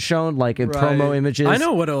been shown, like in promo images. I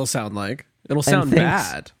know what it'll sound like. It'll sound things.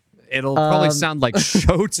 bad. It'll probably sound like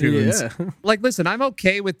show tunes. Yeah. Like, listen, I'm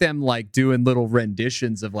okay with them like doing little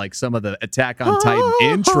renditions of like some of the Attack on Titan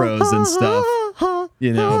intros and stuff,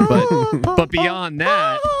 you know. But beyond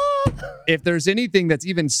that, if there's anything that's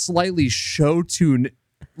even slightly show tune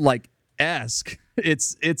like esque,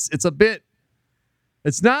 it's a bit.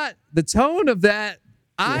 It's not the tone of that.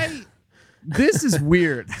 This is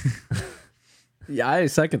weird. Yeah, I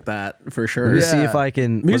second that for sure. Let me see if I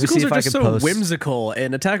can. Musicals let me see if are I just can so post. whimsical,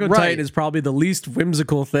 and Attack on Right. Titan is probably the least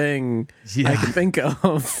whimsical thing I can think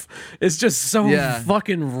of. It's just so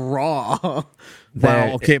fucking raw.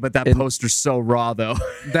 Wow. Okay, but that poster's so raw though.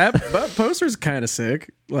 That poster's kind of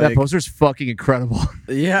sick. Like, That poster's fucking incredible.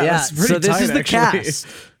 yeah, Yeah. it's pretty So this tight, is the actually. cast.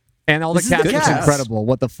 And all the This is the cast looks cast. incredible.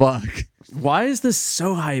 What the fuck? Why is this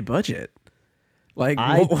so high budget? Like,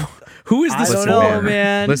 I- who is this I don't for? know,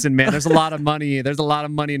 man. Listen, man, there's a lot of money. There's a lot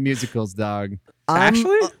of money in musicals, dog.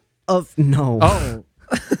 Actually? No. Oh.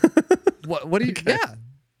 What do you yeah.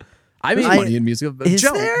 I mean, There's money in musicals. is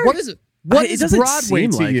Joe, there? what is it? What it is doesn't Broadway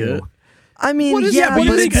seem to like you? it. I mean, What is yeah, that? but What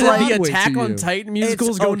you is think it the Broadway to Attack on you? Titan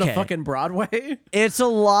musicals going to okay. fucking Broadway? it's a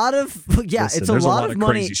lot of Listen, it's a there's a lot lot of of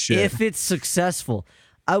money crazy shit. if it's successful.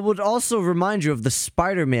 I would also remind you of the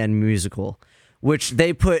Spider-Man musical, which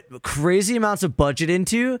they put crazy amounts of budget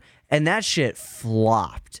into, and that shit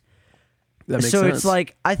flopped. That makes So sense. it's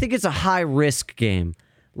like, I think it's a high risk game.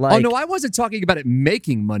 Oh Like, no, I wasn't talking about it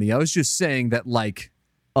making money. I was just saying that like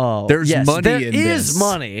oh, there's yes, money there in is this.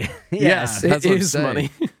 money. Yes, Yeah. That's it what I'm is saying. money.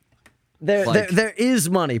 there is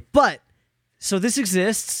money. But so this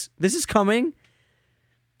exists. This is coming.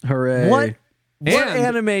 Hooray. What And-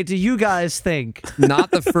 anime do you guys think not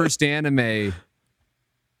the first anime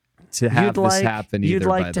to have you'd this like? happen either. You'd by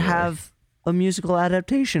like the to way. have a musical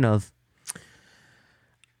adaptation of?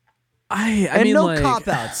 I And mean, no like, cop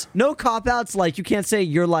outs. No cop outs. Like you can't say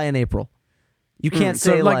Your Lie in April. You can't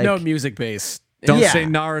so say like no music based. Don't Yeah. say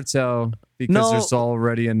Naruto because No. there's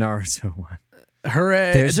already a Naruto one.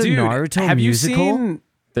 Hooray. There's a Dude, Naruto have musical? You seen,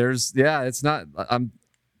 It's not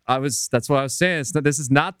that's what I was saying. This is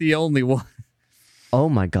not the only one. Oh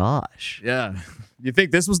my gosh. Yeah. You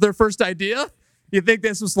think this was their first idea? You think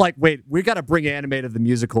this was like, wait, we got to bring anime to the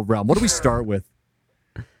musical realm. What do we start with?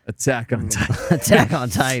 Attack on Titan. Attack on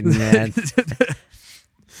Titan, man.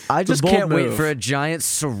 I just bold can't wait move. for a giant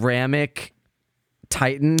ceramic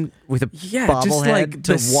Titan with a yeah, just bobblehead like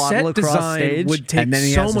to the waddle set across design stage. would take And then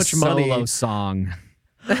he so has much a solo money. song.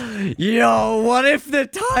 Yo, what if the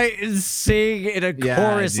Titans sing in a Yeah,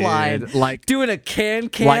 chorus dude. line, Like- doing a can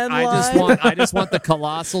Like line? I just want the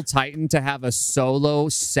Colossal Titan to have a solo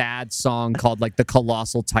sad song called like the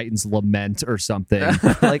Colossal Titan's Lament or something.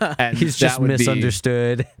 like And he's that just would be-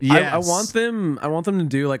 misunderstood. Yes. I want them to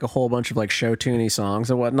do like a whole bunch of like show tuney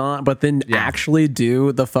songs and whatnot, but then actually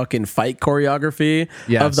do the fucking fight choreography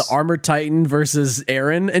Yes. of the Armored Titan versus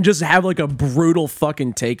Eren and just have like a brutal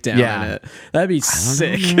fucking takedown Yeah. in it. That'd be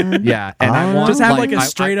sick. man. Yeah, and I want just have like a I-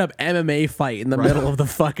 straight up MMA fight in the middle of the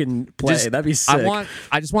fucking play. That'd be sick.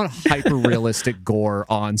 I just want hyper realistic gore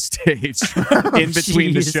on stage in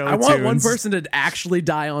between the jeez. show. I want tunes. one person to actually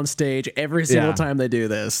die on stage every single Yeah. time they do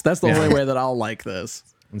this. That's the only way that I'll like this.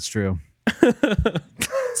 That's true.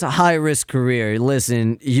 It's a high risk career.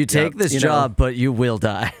 Listen, you take this job, but you will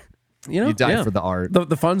die. You know, You die for the art.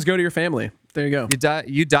 The funds go to your family. There you go.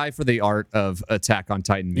 You die for the art of Attack on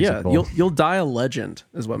Titan Yeah, musical. you'll die a legend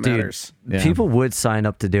is what matters. Yeah. People would sign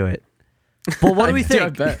up to do it. But what do we Dude, I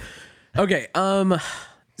think? bet. Okay,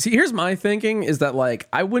 see, here's my thinking is that like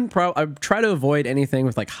I try to avoid anything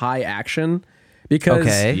with like high action because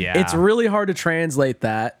Okay. Yeah. it's really hard to translate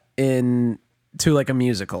that in to like a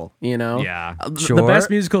musical, you know? Yeah. The Sure. best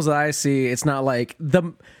musicals that I see, it's not like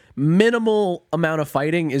the minimal amount of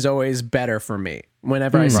fighting is always better for me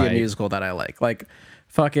whenever I see a Right. musical that I like. Like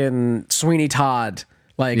fucking Sweeney Todd.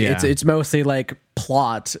 Like Yeah. it's mostly like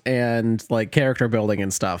plot and like character building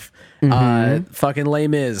and stuff. Fucking Les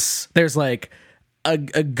Mis. There's like a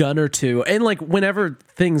gun or two, and like whenever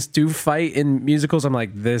things do fight in musicals, I'm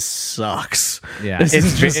like, this sucks. Yeah, this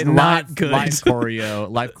is just not live, good.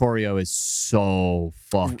 Live choreo is so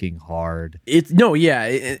fucking hard. It's no,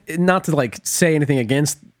 yeah. Not to like say anything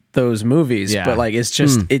against those movies, Yeah. but like it's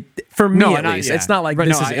just it for me at and least. yeah. It's not like But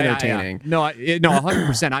this no, is entertaining. No,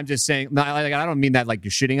 100%. I'm just saying. No, like, I don't mean that like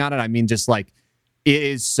you're shitting on it. I mean just like it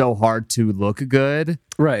is so hard to look good,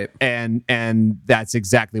 Right. and that's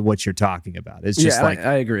exactly what you're talking about. It's just Yeah, like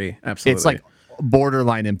I agree. Absolutely. it's like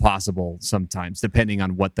borderline impossible sometimes, depending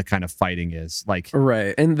on what the kind of fighting is. Like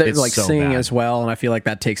right, and they're It's like so singing bad. as well, and I feel like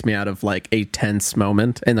that takes me out of like a tense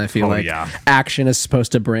moment, and I feel like yeah. action is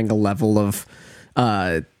supposed to bring a level of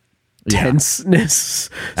tenseness,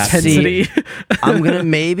 tensity. I'm gonna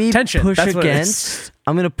maybe Tension, push that's what it against.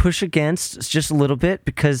 I'm gonna push against just a little bit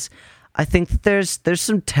because I think that there's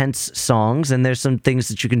some tense songs and there's some things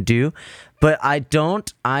that you can do, but I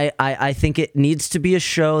don't. I think it needs to be a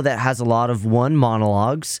show that has a lot of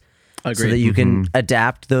monologues, so Agreed. that you can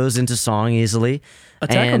adapt those into song easily.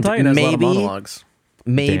 Attack on and Titan has a lot of maybe monologues.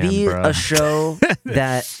 maybe Damn, bruh. a show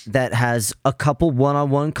that has a couple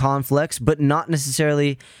one-on-one conflicts, but not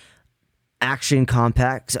necessarily action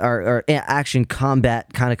compacts or action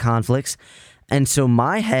combat kind of conflicts. And so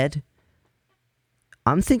my head,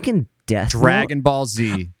 I'm thinking Death Dragon Ball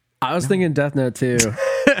Z. I was thinking Death Note too.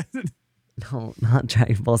 Note. No, not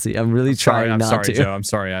Dragon Ball Z. I'm really trying I'm not sorry, to. Joe. I'm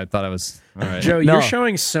sorry. I thought I was all right. Joe, No. you're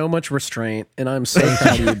showing so much restraint, and I'm so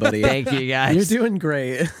proud of you, buddy. Thank you, guys. You're doing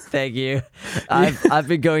great. Thank you. I've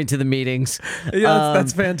been going to the meetings. Yeah,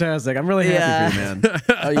 that's fantastic. I'm really happy for you, man.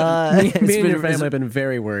 Me it's and been- your family have been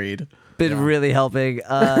very worried. Been really helping.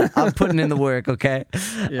 I'm putting in the work. Okay.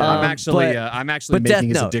 I'm actually but Death making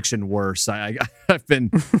his Note. addiction worse. I've been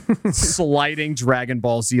sliding Dragon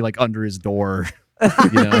Ball Z like under his door.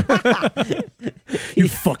 You know, You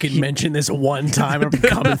fucking mentioned this one time, I'm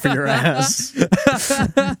coming for your ass.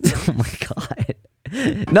 Oh my god.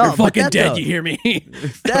 No, You're but fucking Death dead. Note. You hear me?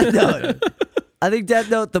 Death Note. I think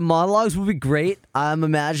Death Note, the monologues will be great. I'm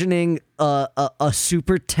imagining a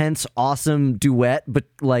super tense, awesome duet, but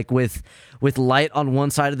like with Light on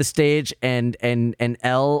one side of the stage and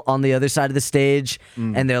L on the other side of the stage,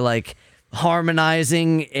 and they're like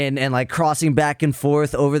harmonizing and like crossing back and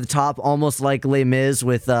forth over the top, almost like Les Mis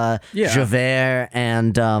with Javert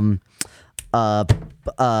and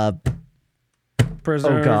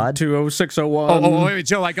Prisoner Oh, God. 20601. oh, wait,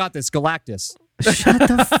 Joe, I got this. Galactus. shut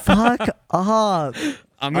the fuck up.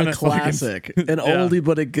 I'm A gonna classic. An oldie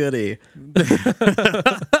but a goodie.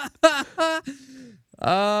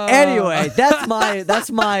 Anyway,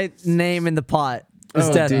 that's my name in the pot. Is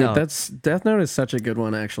Oh, Death dude, Note. Death Note is such a good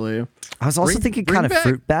one, actually. I was also Bring- thinking bring kind of back-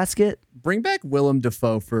 Fruit Basket. bring back Willem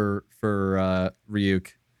Dafoe for Ryuk.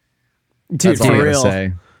 Dude, That's all for I gotta real.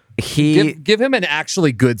 say. He Give him an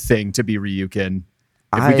actually good thing to be Ryuk in.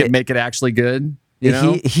 If we could make it actually good, you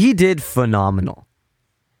know, he did phenomenal.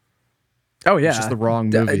 Oh, yeah. it's just the wrong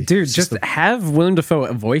movie. Dude, It's just have Willem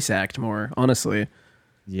Dafoe voice act more, honestly.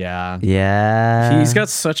 yeah. Yeah, He's got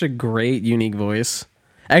such a great, unique voice.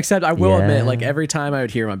 Except I will Yeah. admit, like every time I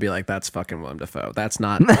would hear him, I'd be like, "That's fucking Willem Dafoe. That's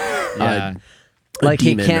not Yeah. like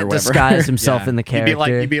he demon or can't whatever." disguise himself Yeah. in the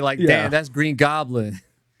character. You'd be like, Yeah. damn, that's Green Goblin.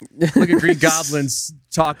 Look at Green Goblin's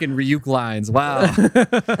talking Ryuk lines. Wow.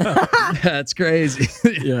 That's crazy.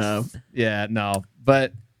 yeah. Yeah, no.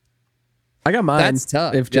 But I got mine. that's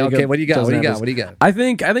tough. If Yeah, okay, Jacob what do you got? doesn't What do you have got? his- What do you got? I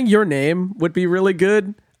think your name would be really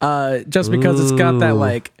good. Just because it's got that Ooh.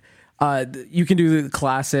 like you can do the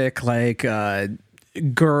classic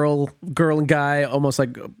girl and guy, almost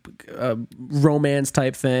like a romance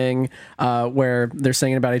type thing, where they're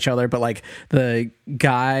singing about each other, but like the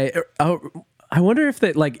guy, I wonder if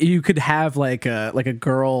that, like, you could have like a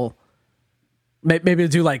girl, maybe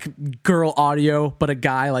do like girl audio, but a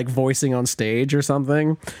guy like voicing on stage or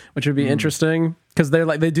something, which would be interesting, because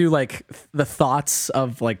they do like the thoughts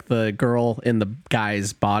of like the girl in the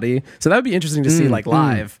guy's body, so that would be interesting to see like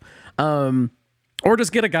live. Or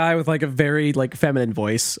just get a guy with like a very like feminine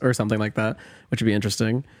voice or something like that, which would be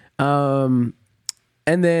interesting. And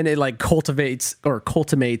then it like cultivates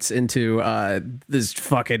into this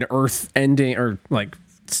fucking earth ending or like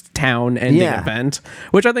town ending event,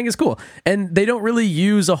 which I think is cool. And they don't really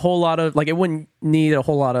use a whole lot of, like, it wouldn't need a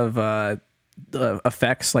whole lot of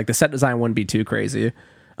effects. Like the set design wouldn't be too crazy.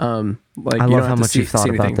 Like, I love how much you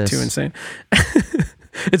thought about this. Too insane.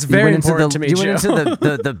 It's very important to me. You went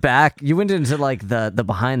into the back. You went into like the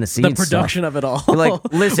behind the scenes, the production stuff. Of it all. You're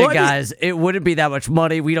like, listen, guys, it wouldn't be that much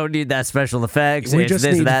money. We don't need that special effects. We it's just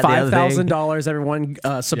this, need that, $5,000. Everyone,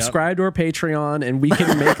 subscribe to our Patreon, and we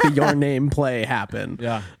can make the Your Name play happen.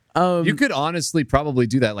 Yeah. You could honestly probably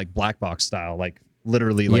do that like black box style, like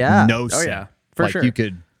literally like no set. Oh yeah, for like sure. You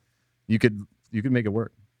could make it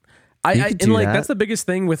work. That's the biggest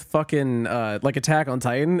thing with fucking like Attack on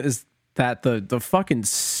Titan is that the fucking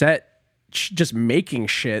set just making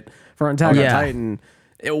shit for Attack on Titan,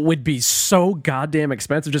 it would be so goddamn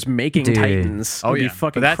expensive. Just making Titans would be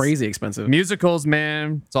fucking crazy expensive. Musicals,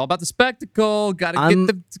 man, it's all about the spectacle. Gotta get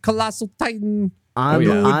the colossal Titan.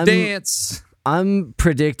 Dance. I'm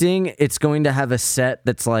predicting it's going to have a set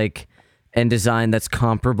that's like, and design that's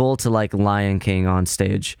comparable to like Lion King on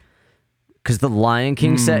stage. Because the Lion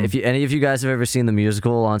King set, if any of you guys have ever seen the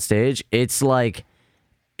musical on stage, it's like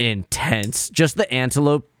intense. Just the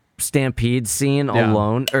antelope stampede scene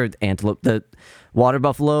alone, or the water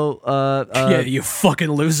buffalo. Yeah, you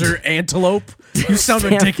fucking loser, antelope. You sound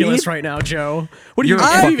ridiculous right now, Joe. What are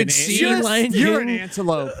you even seen Lion King? You're an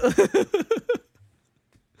antelope.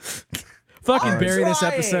 Fucking bury this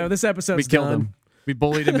episode. This episode's we killed done. him. We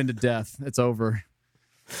bullied him into death. It's over.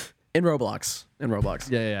 In Roblox.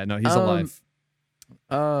 Yeah. No, he's alive.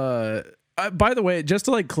 By the way, just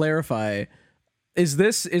to like clarify, is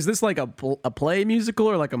this like a play musical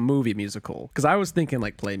or like a movie musical? Because I was thinking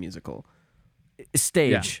like play musical.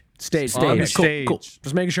 Stage. Stage. Okay, Cool.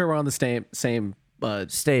 Just making sure we're on the same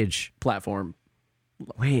stage platform.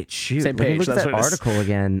 Wait, shoot. Same Let me page. look at that article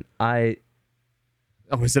again. It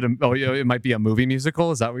might be a movie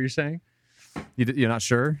musical. Is that what you're saying? You're not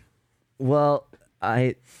sure? Well,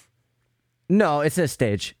 no, it says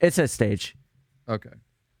stage. Okay.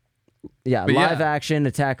 Yeah, But live action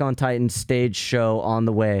Attack on Titan stage show on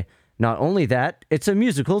the way. Not only that, it's a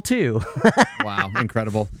musical too. Wow,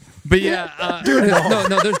 incredible. But yeah,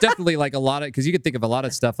 no, there's definitely like a lot of, because you could think of a lot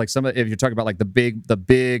of stuff like if you're talking about like the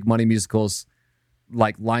big money musicals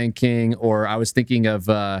like Lion King, or I was thinking of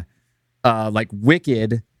like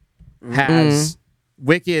Wicked has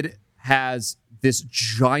this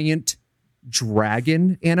giant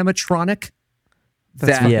dragon animatronic.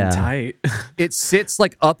 That's fucking tight. It sits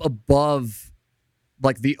like up above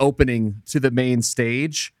like the opening to the main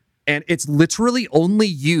stage, and it's literally only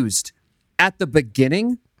used at the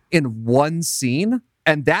beginning in one scene,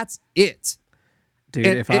 and that's it.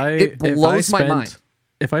 Dude, it blows my mind.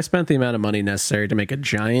 If I spent the amount of money necessary to make a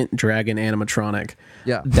giant dragon animatronic,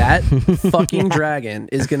 that fucking dragon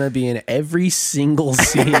is gonna be in every single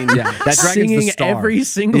scene. That dragon's singing the star. every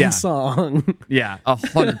single song. Yeah,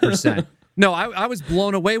 100%. No, I was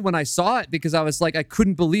blown away when I saw it, because I was like, I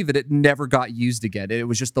couldn't believe it. It never got used again. It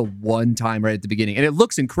was just the one time right at the beginning, and it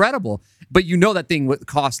looks incredible. But that thing would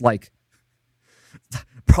cost like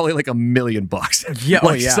probably like $1 million. Yeah,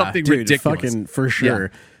 like something dude, ridiculous. fucking for sure.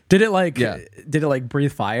 Yeah. Did it like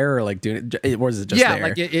breathe fire, or like do it? Was it just there?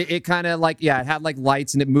 Like it kind of like, it had like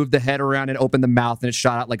lights, and it moved the head around and opened the mouth, and it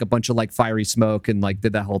shot out like a bunch of like fiery smoke and like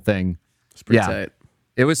did that whole thing. It's pretty tight.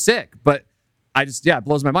 It was sick, but it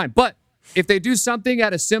blows my mind. But if they do something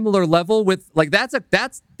at a similar level with like that's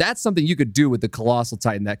something you could do with the Colossal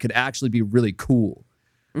Titan that could actually be really cool.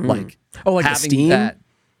 Like like the steam.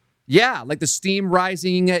 Like the steam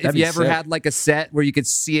rising. If you ever had like a set where you could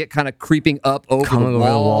see it kind of creeping up over the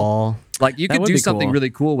wall, like you could do something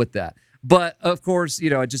really cool with that. But of course,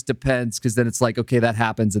 it just depends, because then it's like, okay, that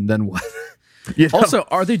happens, and then what? Also,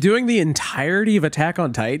 are they doing the entirety of Attack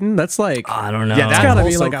on Titan? That's like, I don't know. Yeah, that's gotta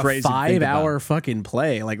be like a crazy 5-hour fucking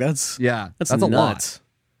play. Like that's a nuts. lot.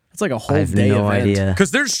 That's like a whole I have day no event. idea.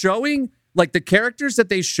 Because they're showing like the characters that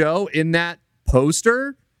they show in that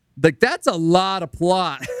poster. Like that's a lot of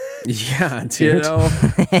plot. Yeah, dude. You know,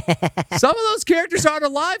 some of those characters aren't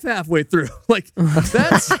alive halfway through. Like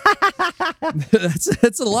that's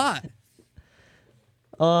that's a lot.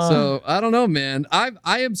 So I don't know, man. I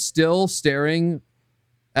am still staring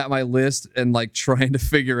at my list and like trying to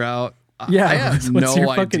figure out. Yeah, I have what's no your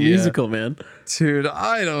fucking idea. musical, man? Dude,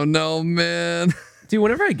 I don't know, man. Dude,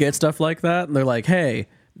 whenever I get stuff like that, and they're like, "Hey,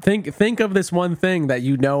 think of this one thing that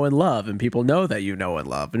you know and love," and people know that you know and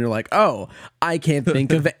love, and you're like, "Oh, I can't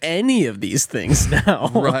think of any of these things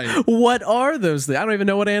now." Right. What are those things? I don't even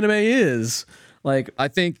know what anime is. Like, I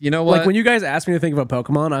think, you know what? like when you guys asked me to think of a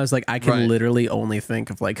Pokemon, I was like, I can literally only think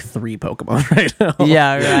of like 3 Pokemon right now.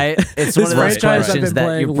 Yeah, right. It's one This of those franchise I've questions been that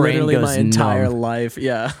playing your brain literally goes my entire numb. life.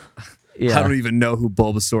 Yeah. Yeah. I don't even know who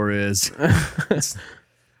Bulbasaur is.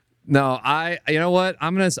 No, you know what?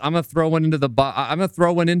 I'm gonna throw one into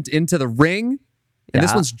the into the ring, and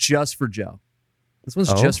this Yeah. one's just for Joe. This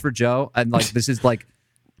one's Oh. just for Joe, and like this is like,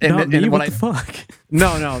 Not me, what what the fuck?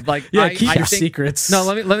 no, like Yeah, I, keep I your think- secrets. No,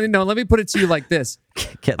 let me put it to you like this.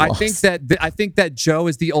 Get I lost. think that Joe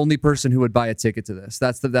is the only person who would buy a ticket to this.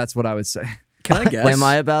 That's what I would say. Can I guess? Am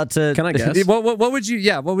I about to? Can I guess? What would you?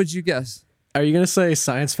 Yeah, what would you guess? Are you gonna say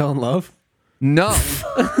Science Fell in Love? No.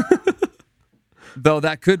 Though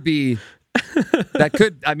that could be.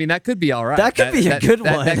 That could be all right. That could be a good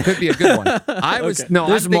one. That could be a good one. I was no.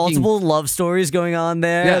 There's I'm thinking, multiple love stories going on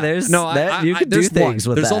there. Yeah, There's no. you could do there's things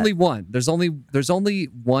one. with There's that. only one. There's only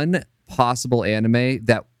one possible anime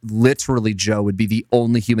that literally Joe would be the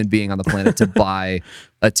only human being on the planet to buy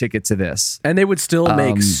a ticket to this. And they would still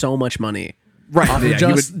make so much money. Right. Off of Yeah, he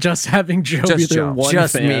would- just having Joe be Just their Joe. one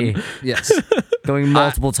Just fan. me yes. going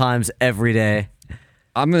multiple times every day.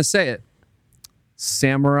 I'm gonna say it.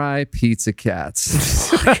 Samurai Pizza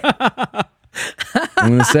Cats.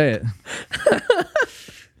 I'm gonna say it.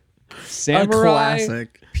 Samurai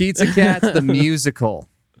classic. Pizza Cats the musical.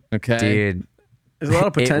 Okay. Dude, There's a lot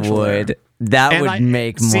of potential. it would. there. That And would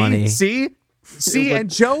make money. See, and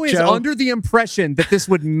Joe is Joe- under the impression that this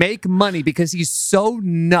would make money because he's so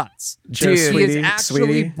nuts. Joe, he sweetie, is actually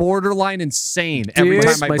sweetie. borderline insane every Dude,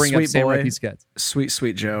 time I my bring up sweet Samurai boy. Pizza Cats.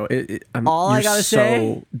 Sweet Joe. All I you're gotta so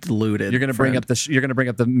say- deluded. You're gonna bring up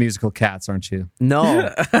the musical Cats, aren't you?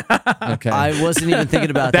 No, Okay. I wasn't even thinking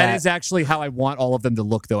about that. That is actually how I want all of them to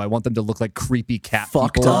look, though. I want them to look like creepy cat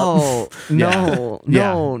Fucked people. up. Oh no,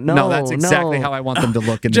 Yeah. no! That's exactly no. how I want them to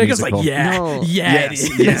look in the Jacob's musical. like, yeah, No. yeah, it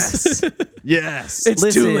is. yes. It's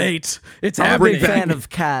Listen, too late. It's I'm a happening. big fan of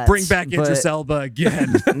cats. Bring back but Idris Elba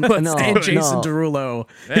again. Let's no. do And it. Jason No. Derulo.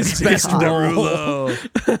 It's His best Jason role.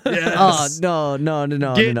 Derulo. Yes. Oh no!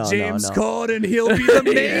 Get no, James no. Corden. He'll be the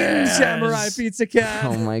main Yes. Samurai Pizza Cat.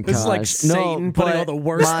 Oh my This is like gosh! Satan No, putting but all the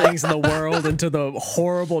worst my- things in the world into the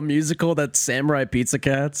horrible musical that's Samurai Pizza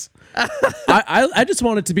Cats. I just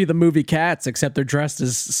want it to be the movie Cats, except they're dressed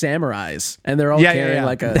as samurais and they're all Yeah, yeah, carrying yeah.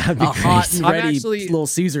 like a That'd be hot crazy. and I'm ready actually- little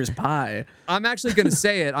Caesar's pie. I'm actually going to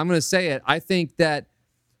say it. I'm going to say it. I think that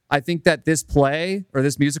this play or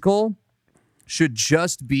this musical should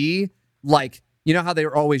just be like, you know how they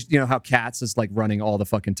were always, you know how Cats is like running all the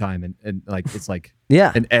fucking time and like it's like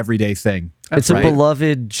Yeah. an everyday thing. It's right? a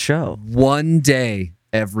beloved show. One day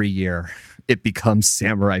every year it becomes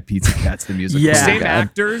Samurai Pizza Cats the musical. Yeah.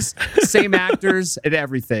 Same God. actors and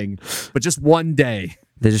everything, but just one day.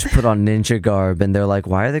 They just put on ninja garb and they're like,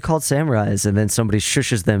 "Why are they called samurais?" And then somebody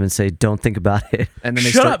shushes them and say, "Don't think about it." And then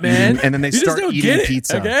they Shut start up, man. eating, and then they You just start don't eating get it,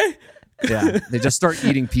 pizza. okay? Yeah, they just start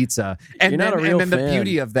eating pizza, and You're not then a real and then the fan.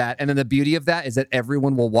 beauty of that, is that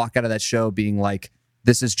everyone will walk out of that show being like,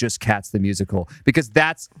 "This is just Cats the musical," because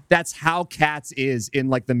that's how Cats is in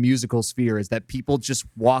like the musical sphere. Is that people just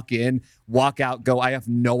walk in, walk out, go, "I have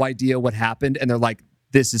no idea what happened," and they're like,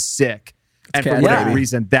 "This is sick," and for Cat whatever baby.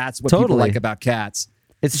 reason, that's what people Totally. like about Cats.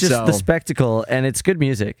 It's just So- the spectacle and it's good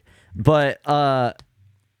music. But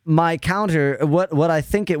my counter, what I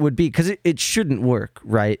think it would be, because it shouldn't work,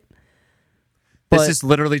 right? This But- is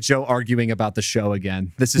literally Joe arguing about the show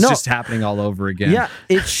again. This is No. just happening all over again. Yeah,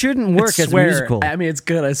 it shouldn't work I as a swear. musical. I mean, it's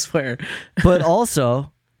good, I swear. But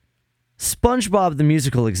also, SpongeBob the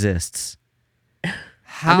musical exists.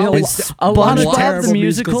 How I mean, It's a lot of SpongeBob the terrible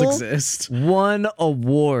musicals musical exist. won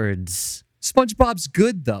awards. SpongeBob's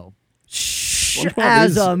good though.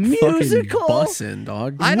 As a musical, Bussin',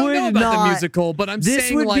 dog. I don't know Would about the not- musical, but I'm this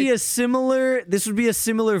saying would like be a similar. This would be a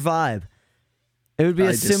similar vibe. It would be a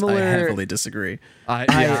I similar. heavily disagree.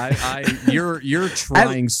 you're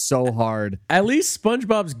trying so hard. At least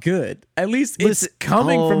SpongeBob's good. At least it's Listen-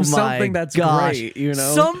 coming oh from my something that's gosh. great, you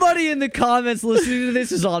know? Somebody in the comments listening to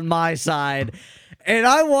this is on my side. and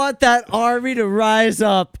I want that army to rise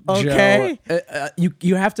up. Okay, Joe,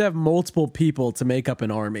 you have to have multiple people to make up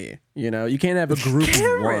an army. You know, you can't have a group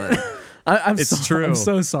of one. I'm true. I'm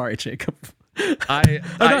so sorry, Jacob.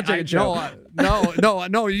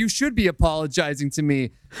 No, you should be apologizing to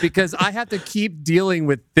me because I have to keep dealing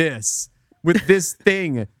with this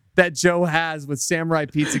thing that Joe has with Samurai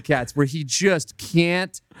Pizza Cats, where he just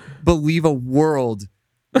can't believe a world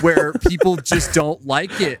where people just don't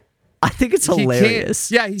like it. I think it's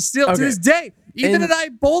hilarious. Yeah, he's still to this day. Ethan and I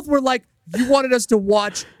both were like, you wanted us to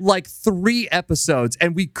watch like 3 episodes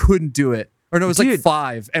and we couldn't do it. Or no, it was like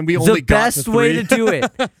 5 and we only got to 3. The best way to do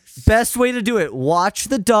it. Best way to do it. Watch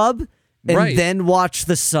the dub and then watch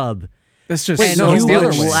the sub. That's just it's the other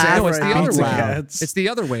way. No, it's the other way. It's It's the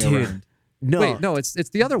other way around. No. Wait, no, it's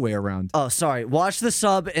the other way around. Oh, sorry. Watch the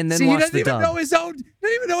sub and then See, watch the dub. He doesn't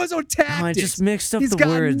even know his own tactics. I just mixed up He's the got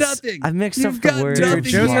words. Nothing. I mixed up You've the got words. nothing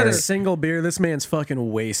Dude, Joe's here. had a single beer. This man's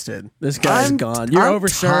fucking wasted. This guy's gone. You're I'm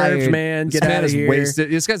overserved, tired. man. This Get man out of is here. wasted.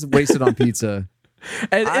 This guy's wasted on pizza.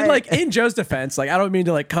 And like in Joe's defense, like I don't mean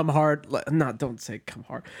to like come hard. Don't say come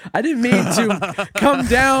hard. I didn't mean to come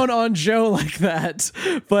down on Joe like that.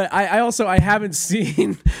 But I also haven't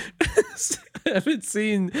seen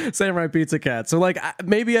Samurai Pizza Cat. So like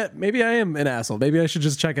maybe I am an asshole. Maybe I should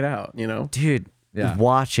just check it out. You know, dude. Yeah.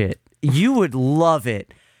 Watch it. You would love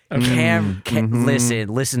it. Listen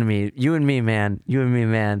to me. You and me, man.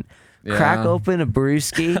 Yeah. Crack open a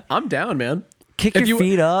brewski. I'm down, man. Kick your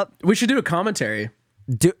feet up. We should do a commentary.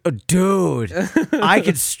 Dude, I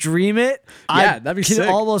could stream it. Yeah, that'd be sick. I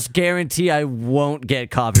can almost guarantee I won't get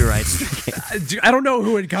copyright stricken. I don't know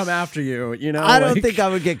who would come after you. You know, I don't think I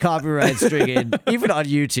would get copyright stricken, even on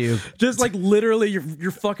YouTube. Just like literally,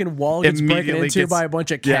 your fucking wall gets broken into by a bunch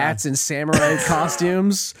of cats in samurai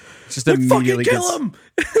costumes. Just immediately kill him.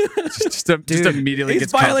 Just immediately He's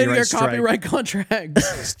gets violating their copyright contract.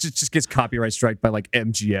 just gets copyright strike by like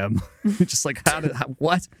MGM. Just like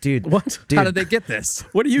what, dude? What? Dude. How did they get this?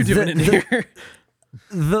 What are you doing in here?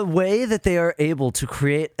 The way that they are able to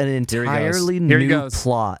create an entirely new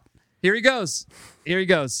plot. Here he goes.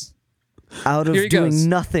 Out of doing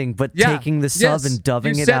nothing but taking the sub and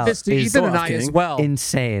dubbing it out. You said this to Ethan and I as well.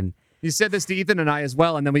 Insane. You said this to Ethan and I as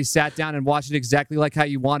well, and then we sat down and watched it exactly like how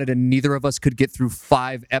you wanted, and neither of us could get through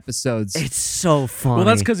 5 episodes. It's so funny. Well,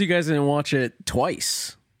 that's because you guys didn't watch it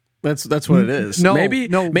twice. That's what it is. Maybe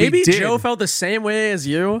Joe felt the same way as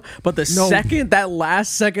you, but that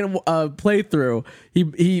last second playthrough,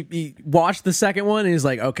 he watched the second one and he's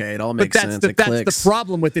like, okay, it all makes sense. That's the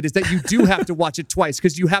problem with it is that you do have to watch it twice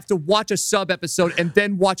because you have to watch a sub episode and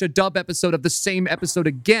then watch a dub episode of the same episode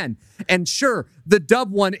again. And sure, the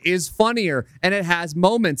dub one is funnier and it has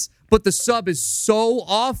moments, but the sub is so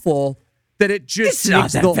awful that it just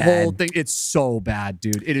makes the whole thing. It's so bad,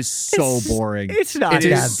 dude. It is so boring. It's not that bad.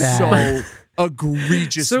 It is so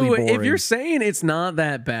egregiously boring. So if you're saying it's not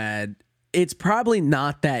that bad, it's probably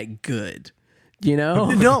not that good. You know?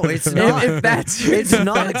 No, it's not. It's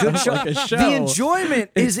not a good show. Like a show. The enjoyment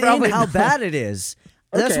is in how bad it is.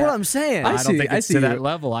 That's what I'm saying. I don't think it's to that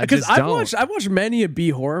level. Because I've watched many a B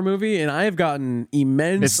horror movie, and I have gotten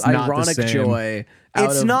immense ironic joy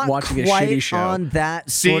out of watching a shitty show. On that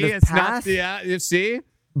sort of path. You see?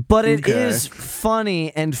 But it is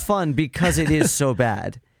funny and fun because it is so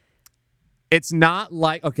bad. It's not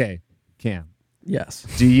like Cam. Yes.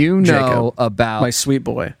 Do you know Jacob, about my sweet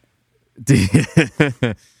boy?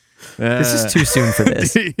 This is too soon for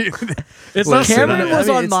this. It's not Cameron was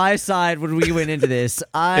on my side when we went into this.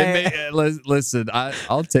 Listen,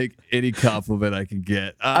 I'll take any compliment I can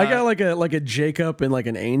get. I got like a Jacob and like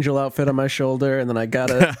an angel outfit on my shoulder, and then I got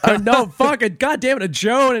God damn it, a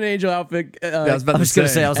Joe in an angel outfit. I was gonna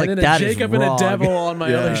say, I was like, that is Jacob wrong. and a devil on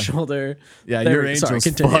my other shoulder. Yeah, your angel's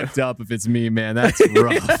fucked up if it's me, man. That's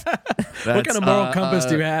rough. What kind of moral compass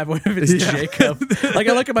do you have if it's Jacob? Like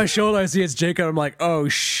I look at my shoulder, I see it's Jacob. I'm like, oh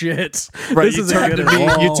shit. Right, you turn to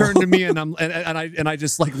me. You turn to me, and I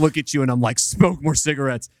just like look at you, and I'm like, smoke more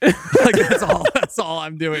cigarettes. Like that's all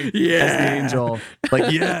I'm doing. Yeah, as the angel.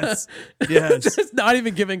 Like yes. Just not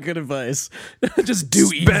even giving good advice. Just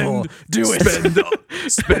do evil. Do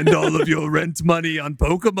it. Spend all of your rent money on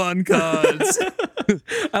Pokemon cards.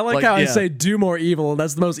 I like how I say do more evil.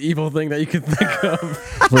 That's the most evil thing that you can think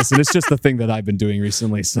of. Listen, it's just the thing that I've been doing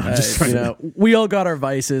recently. So I'm just trying we all got our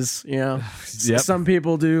vices. You know, Yep. Some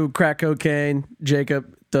people do crack cocaine.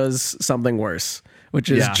 Jacob does something worse, which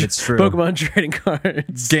is it's true. Pokemon trading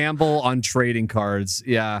cards. Gamble on trading cards.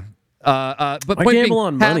 Yeah. But I gamble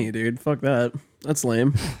on money, dude. Fuck that. That's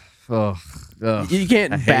lame. You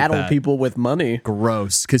can't battle people with money.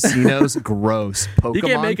 Gross. Casinos, gross. Pokemon You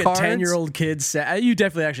can't make cards? a 10-year-old kid sad. You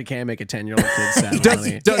definitely actually can make a 10-year-old kid sad.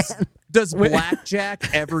 money. Does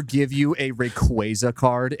Blackjack ever give you a Rayquaza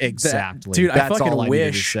card? Exactly. Dude, That's I fucking all I wish.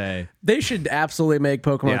 needed to say. They should absolutely make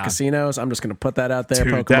Pokemon Yeah. casinos. I'm just going to put that out there,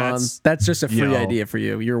 Dude, Pokemon. That's just a free yo. idea for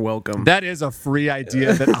you. You're welcome. That is a free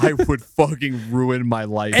idea that I would fucking ruin my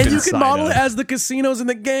life. And you inside can model of. it as the casinos in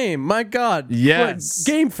the game. My God. Yes.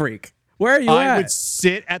 What, Game Freak. Where are you I at? would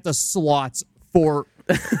sit at the slots for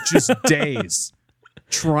just days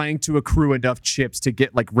trying to accrue enough chips to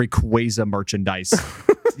get like Rayquaza merchandise.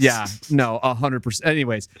 Yeah, no, 100%.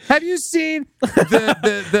 Anyways, have you seen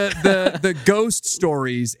the Ghost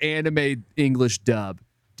Stories anime English dub?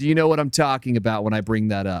 Do you know what I'm talking about when I bring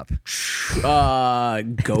that up?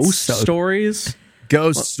 Ghost stories?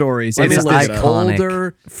 Ghost Stories. let me It's look this it up.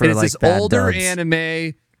 older, for, it's like, this bad older dubs.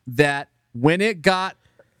 anime that when it got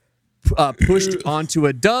pushed onto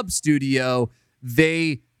a dub studio,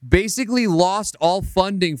 they basically lost all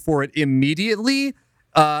funding for it immediately,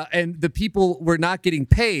 and the people were not getting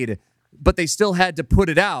paid, but they still had to put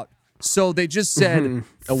it out. So they just said,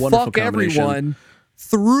 A wonderful fuck combination. everyone,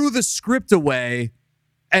 threw the script away,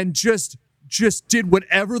 and just did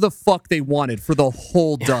whatever the fuck they wanted for the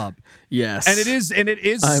whole dub. Yes. And it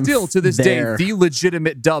is I'm still to this there. day the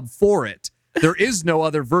legitimate dub for it. There is no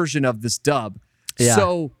other version of this dub. Yeah.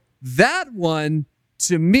 So that one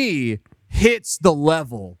to me hits the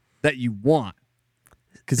level that you want.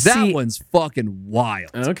 Cuz that See- one's fucking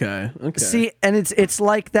wild. Okay. See, and it's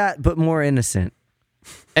like that, but more innocent.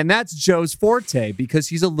 And that's Joe's forte because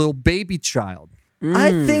he's a little baby child.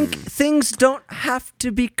 I think things don't have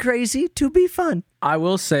to be crazy to be fun. I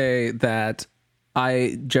will say that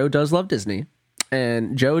Joe does love Disney,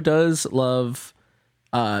 and Joe does love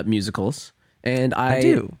musicals, and I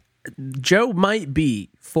do. Joe might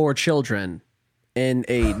be for children in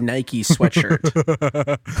a Nike sweatshirt.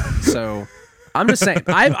 So I'm just saying,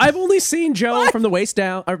 I've only seen Joe from the waist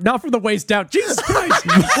down, or not from the waist down. Jesus Christ!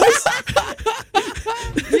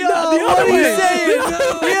 Yo, what are you saying?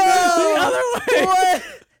 The other way.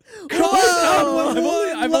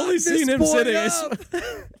 What? I've only seen him sitting.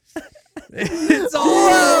 It's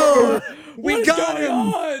all We got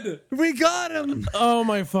him. We got him. Oh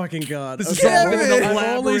my fucking God! This Okay, has been an I've only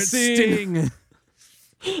elaborate seen. sting.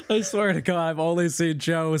 I swear to God, I've only seen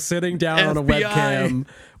Joe sitting down on a FBI. webcam.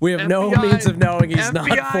 We have no FBI. means of knowing he's not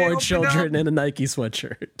FBI, for open children in a Nike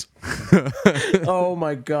sweatshirt. Oh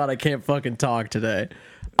my God, I can't fucking talk today.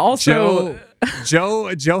 Also,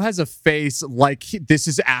 Joe has a face like this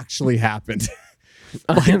has actually happened.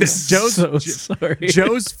 Like this,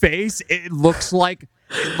 Joe's face, it looks like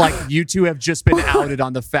you two have just been outed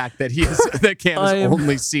on the fact that that Cam has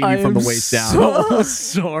only seen you from the waist down. So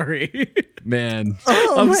sorry, Man,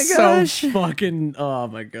 Oh I'm my gosh. so fucking. Oh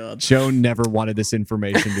my God. Joe never wanted this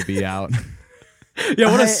information to be out.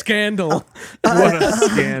 Yeah, what a scandal. What a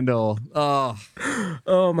scandal. Oh,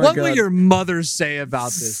 Oh my what God. will your mother say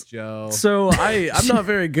about this, Joe? So I'm not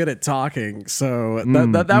very good at talking, so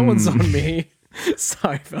that one's on me.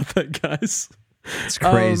 Sorry about that, guys. It's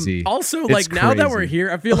crazy. Also, It's like now that we're crazy. here,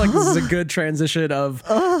 I feel like this is a good transition of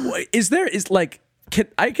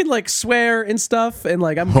I can like swear and stuff and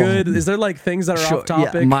like I'm good. Is there like things that are Sure, off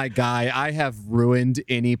topic? My guy, I have ruined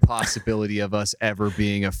any possibility of us ever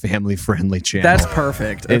being a family-friendly channel. That's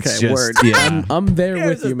perfect. Okay, It's just- word. yeah. I'm there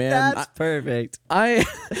with you, man. That's perfect.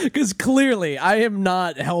 Because clearly I am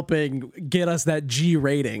not helping get us that G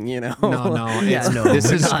rating. You know. No. Yeah, it's- no, this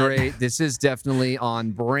we're is not. great. This is definitely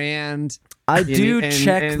on brand. I do And-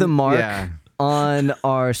 check and- the mark yeah. on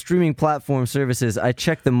our streaming platform services. I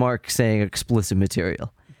check the mark saying explicit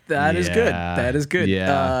material. That is good. Yeah. That is good.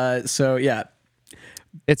 Yeah. So yeah.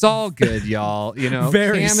 It's all good, y'all. You know,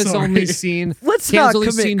 Very Cam has sorry. only seen. Let's Cam's not only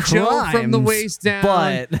commit seen Joe from the crimes, waist down.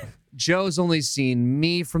 but- Joe's only seen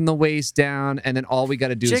me from the waist down, and then all we got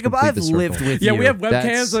to do Jacob, is complete I've the circle. lived with Yeah, you. we have webcams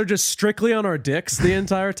That's- that are just strictly on our dicks the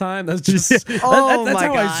entire time. That's just Oh that's my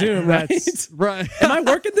how I God. zoom, right? That's right. Am I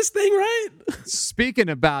working this thing right? Speaking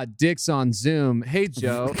about dicks on Zoom, hey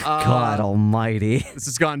Joe, God almighty. this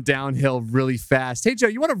has gone downhill really fast. Hey Joe,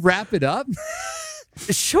 you want to wrap it up?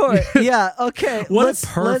 Sure. Yeah. Okay. What a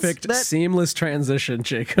perfect, let's- seamless transition,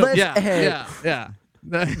 Jacob. let's- Yeah, hey, yeah.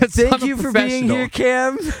 That's- Thank I'm a you for being professional. here,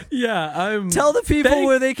 Cam. Yeah, I'm. Tell the people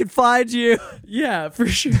where they can find you. Yeah, for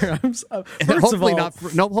sure. First of Hopefully all,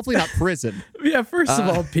 hopefully not prison. yeah. First of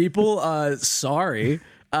all, people, sorry.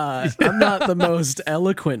 I'm not the most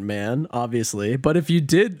eloquent man, obviously, but if you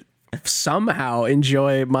did somehow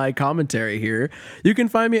enjoy my commentary here, you can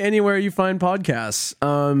find me anywhere you find podcasts.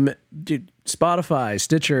 Spotify,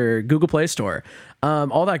 Stitcher, Google Play Store,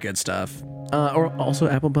 all that good stuff. Or also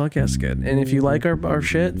Apple Podcasts good. And if you like our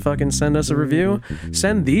shit, fucking send us a review.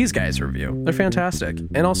 Send these guys a review. They're fantastic.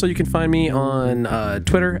 And also you can find me on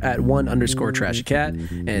Twitter at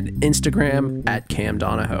 @1_trashycat and Instagram at Cam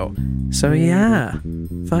Donahoe. So yeah,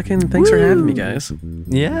 fucking thanks for having me, guys.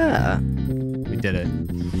 Yeah. We did it.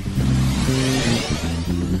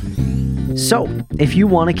 So, if you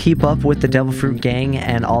want to keep up with the Devil Fruit Gang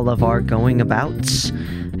and all of our going abouts,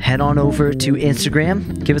 head on over to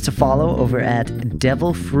Instagram. Give us a follow over at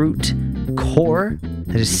Devil Fruit Corp.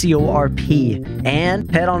 That is CORP. And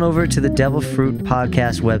head on over to the Devil Fruit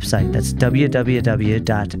Podcast website. That's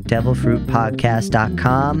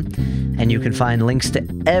www.devilfruitpodcast.com. And you can find links to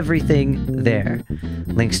everything there.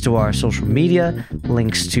 Links to our social media,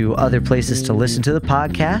 links to other places to listen to the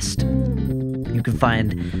podcast. You can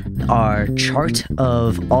find our chart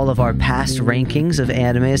of all of our past rankings of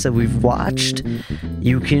animes that we've watched.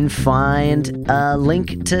 You can find a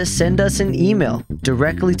link to send us an email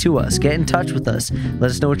directly to us. Get in touch with us.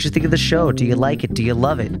 Let us know what you think of the show. Do you like it? Do you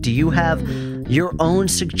love it? Do you have your own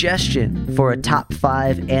suggestion for a top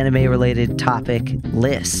 5 anime-related topic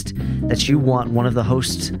list that you want one of the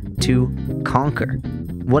hosts to conquer?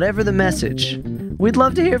 Whatever the message, we'd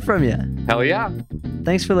love to hear from you. Hell yeah.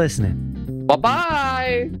 Thanks for listening.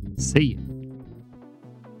 Bye-bye. See you.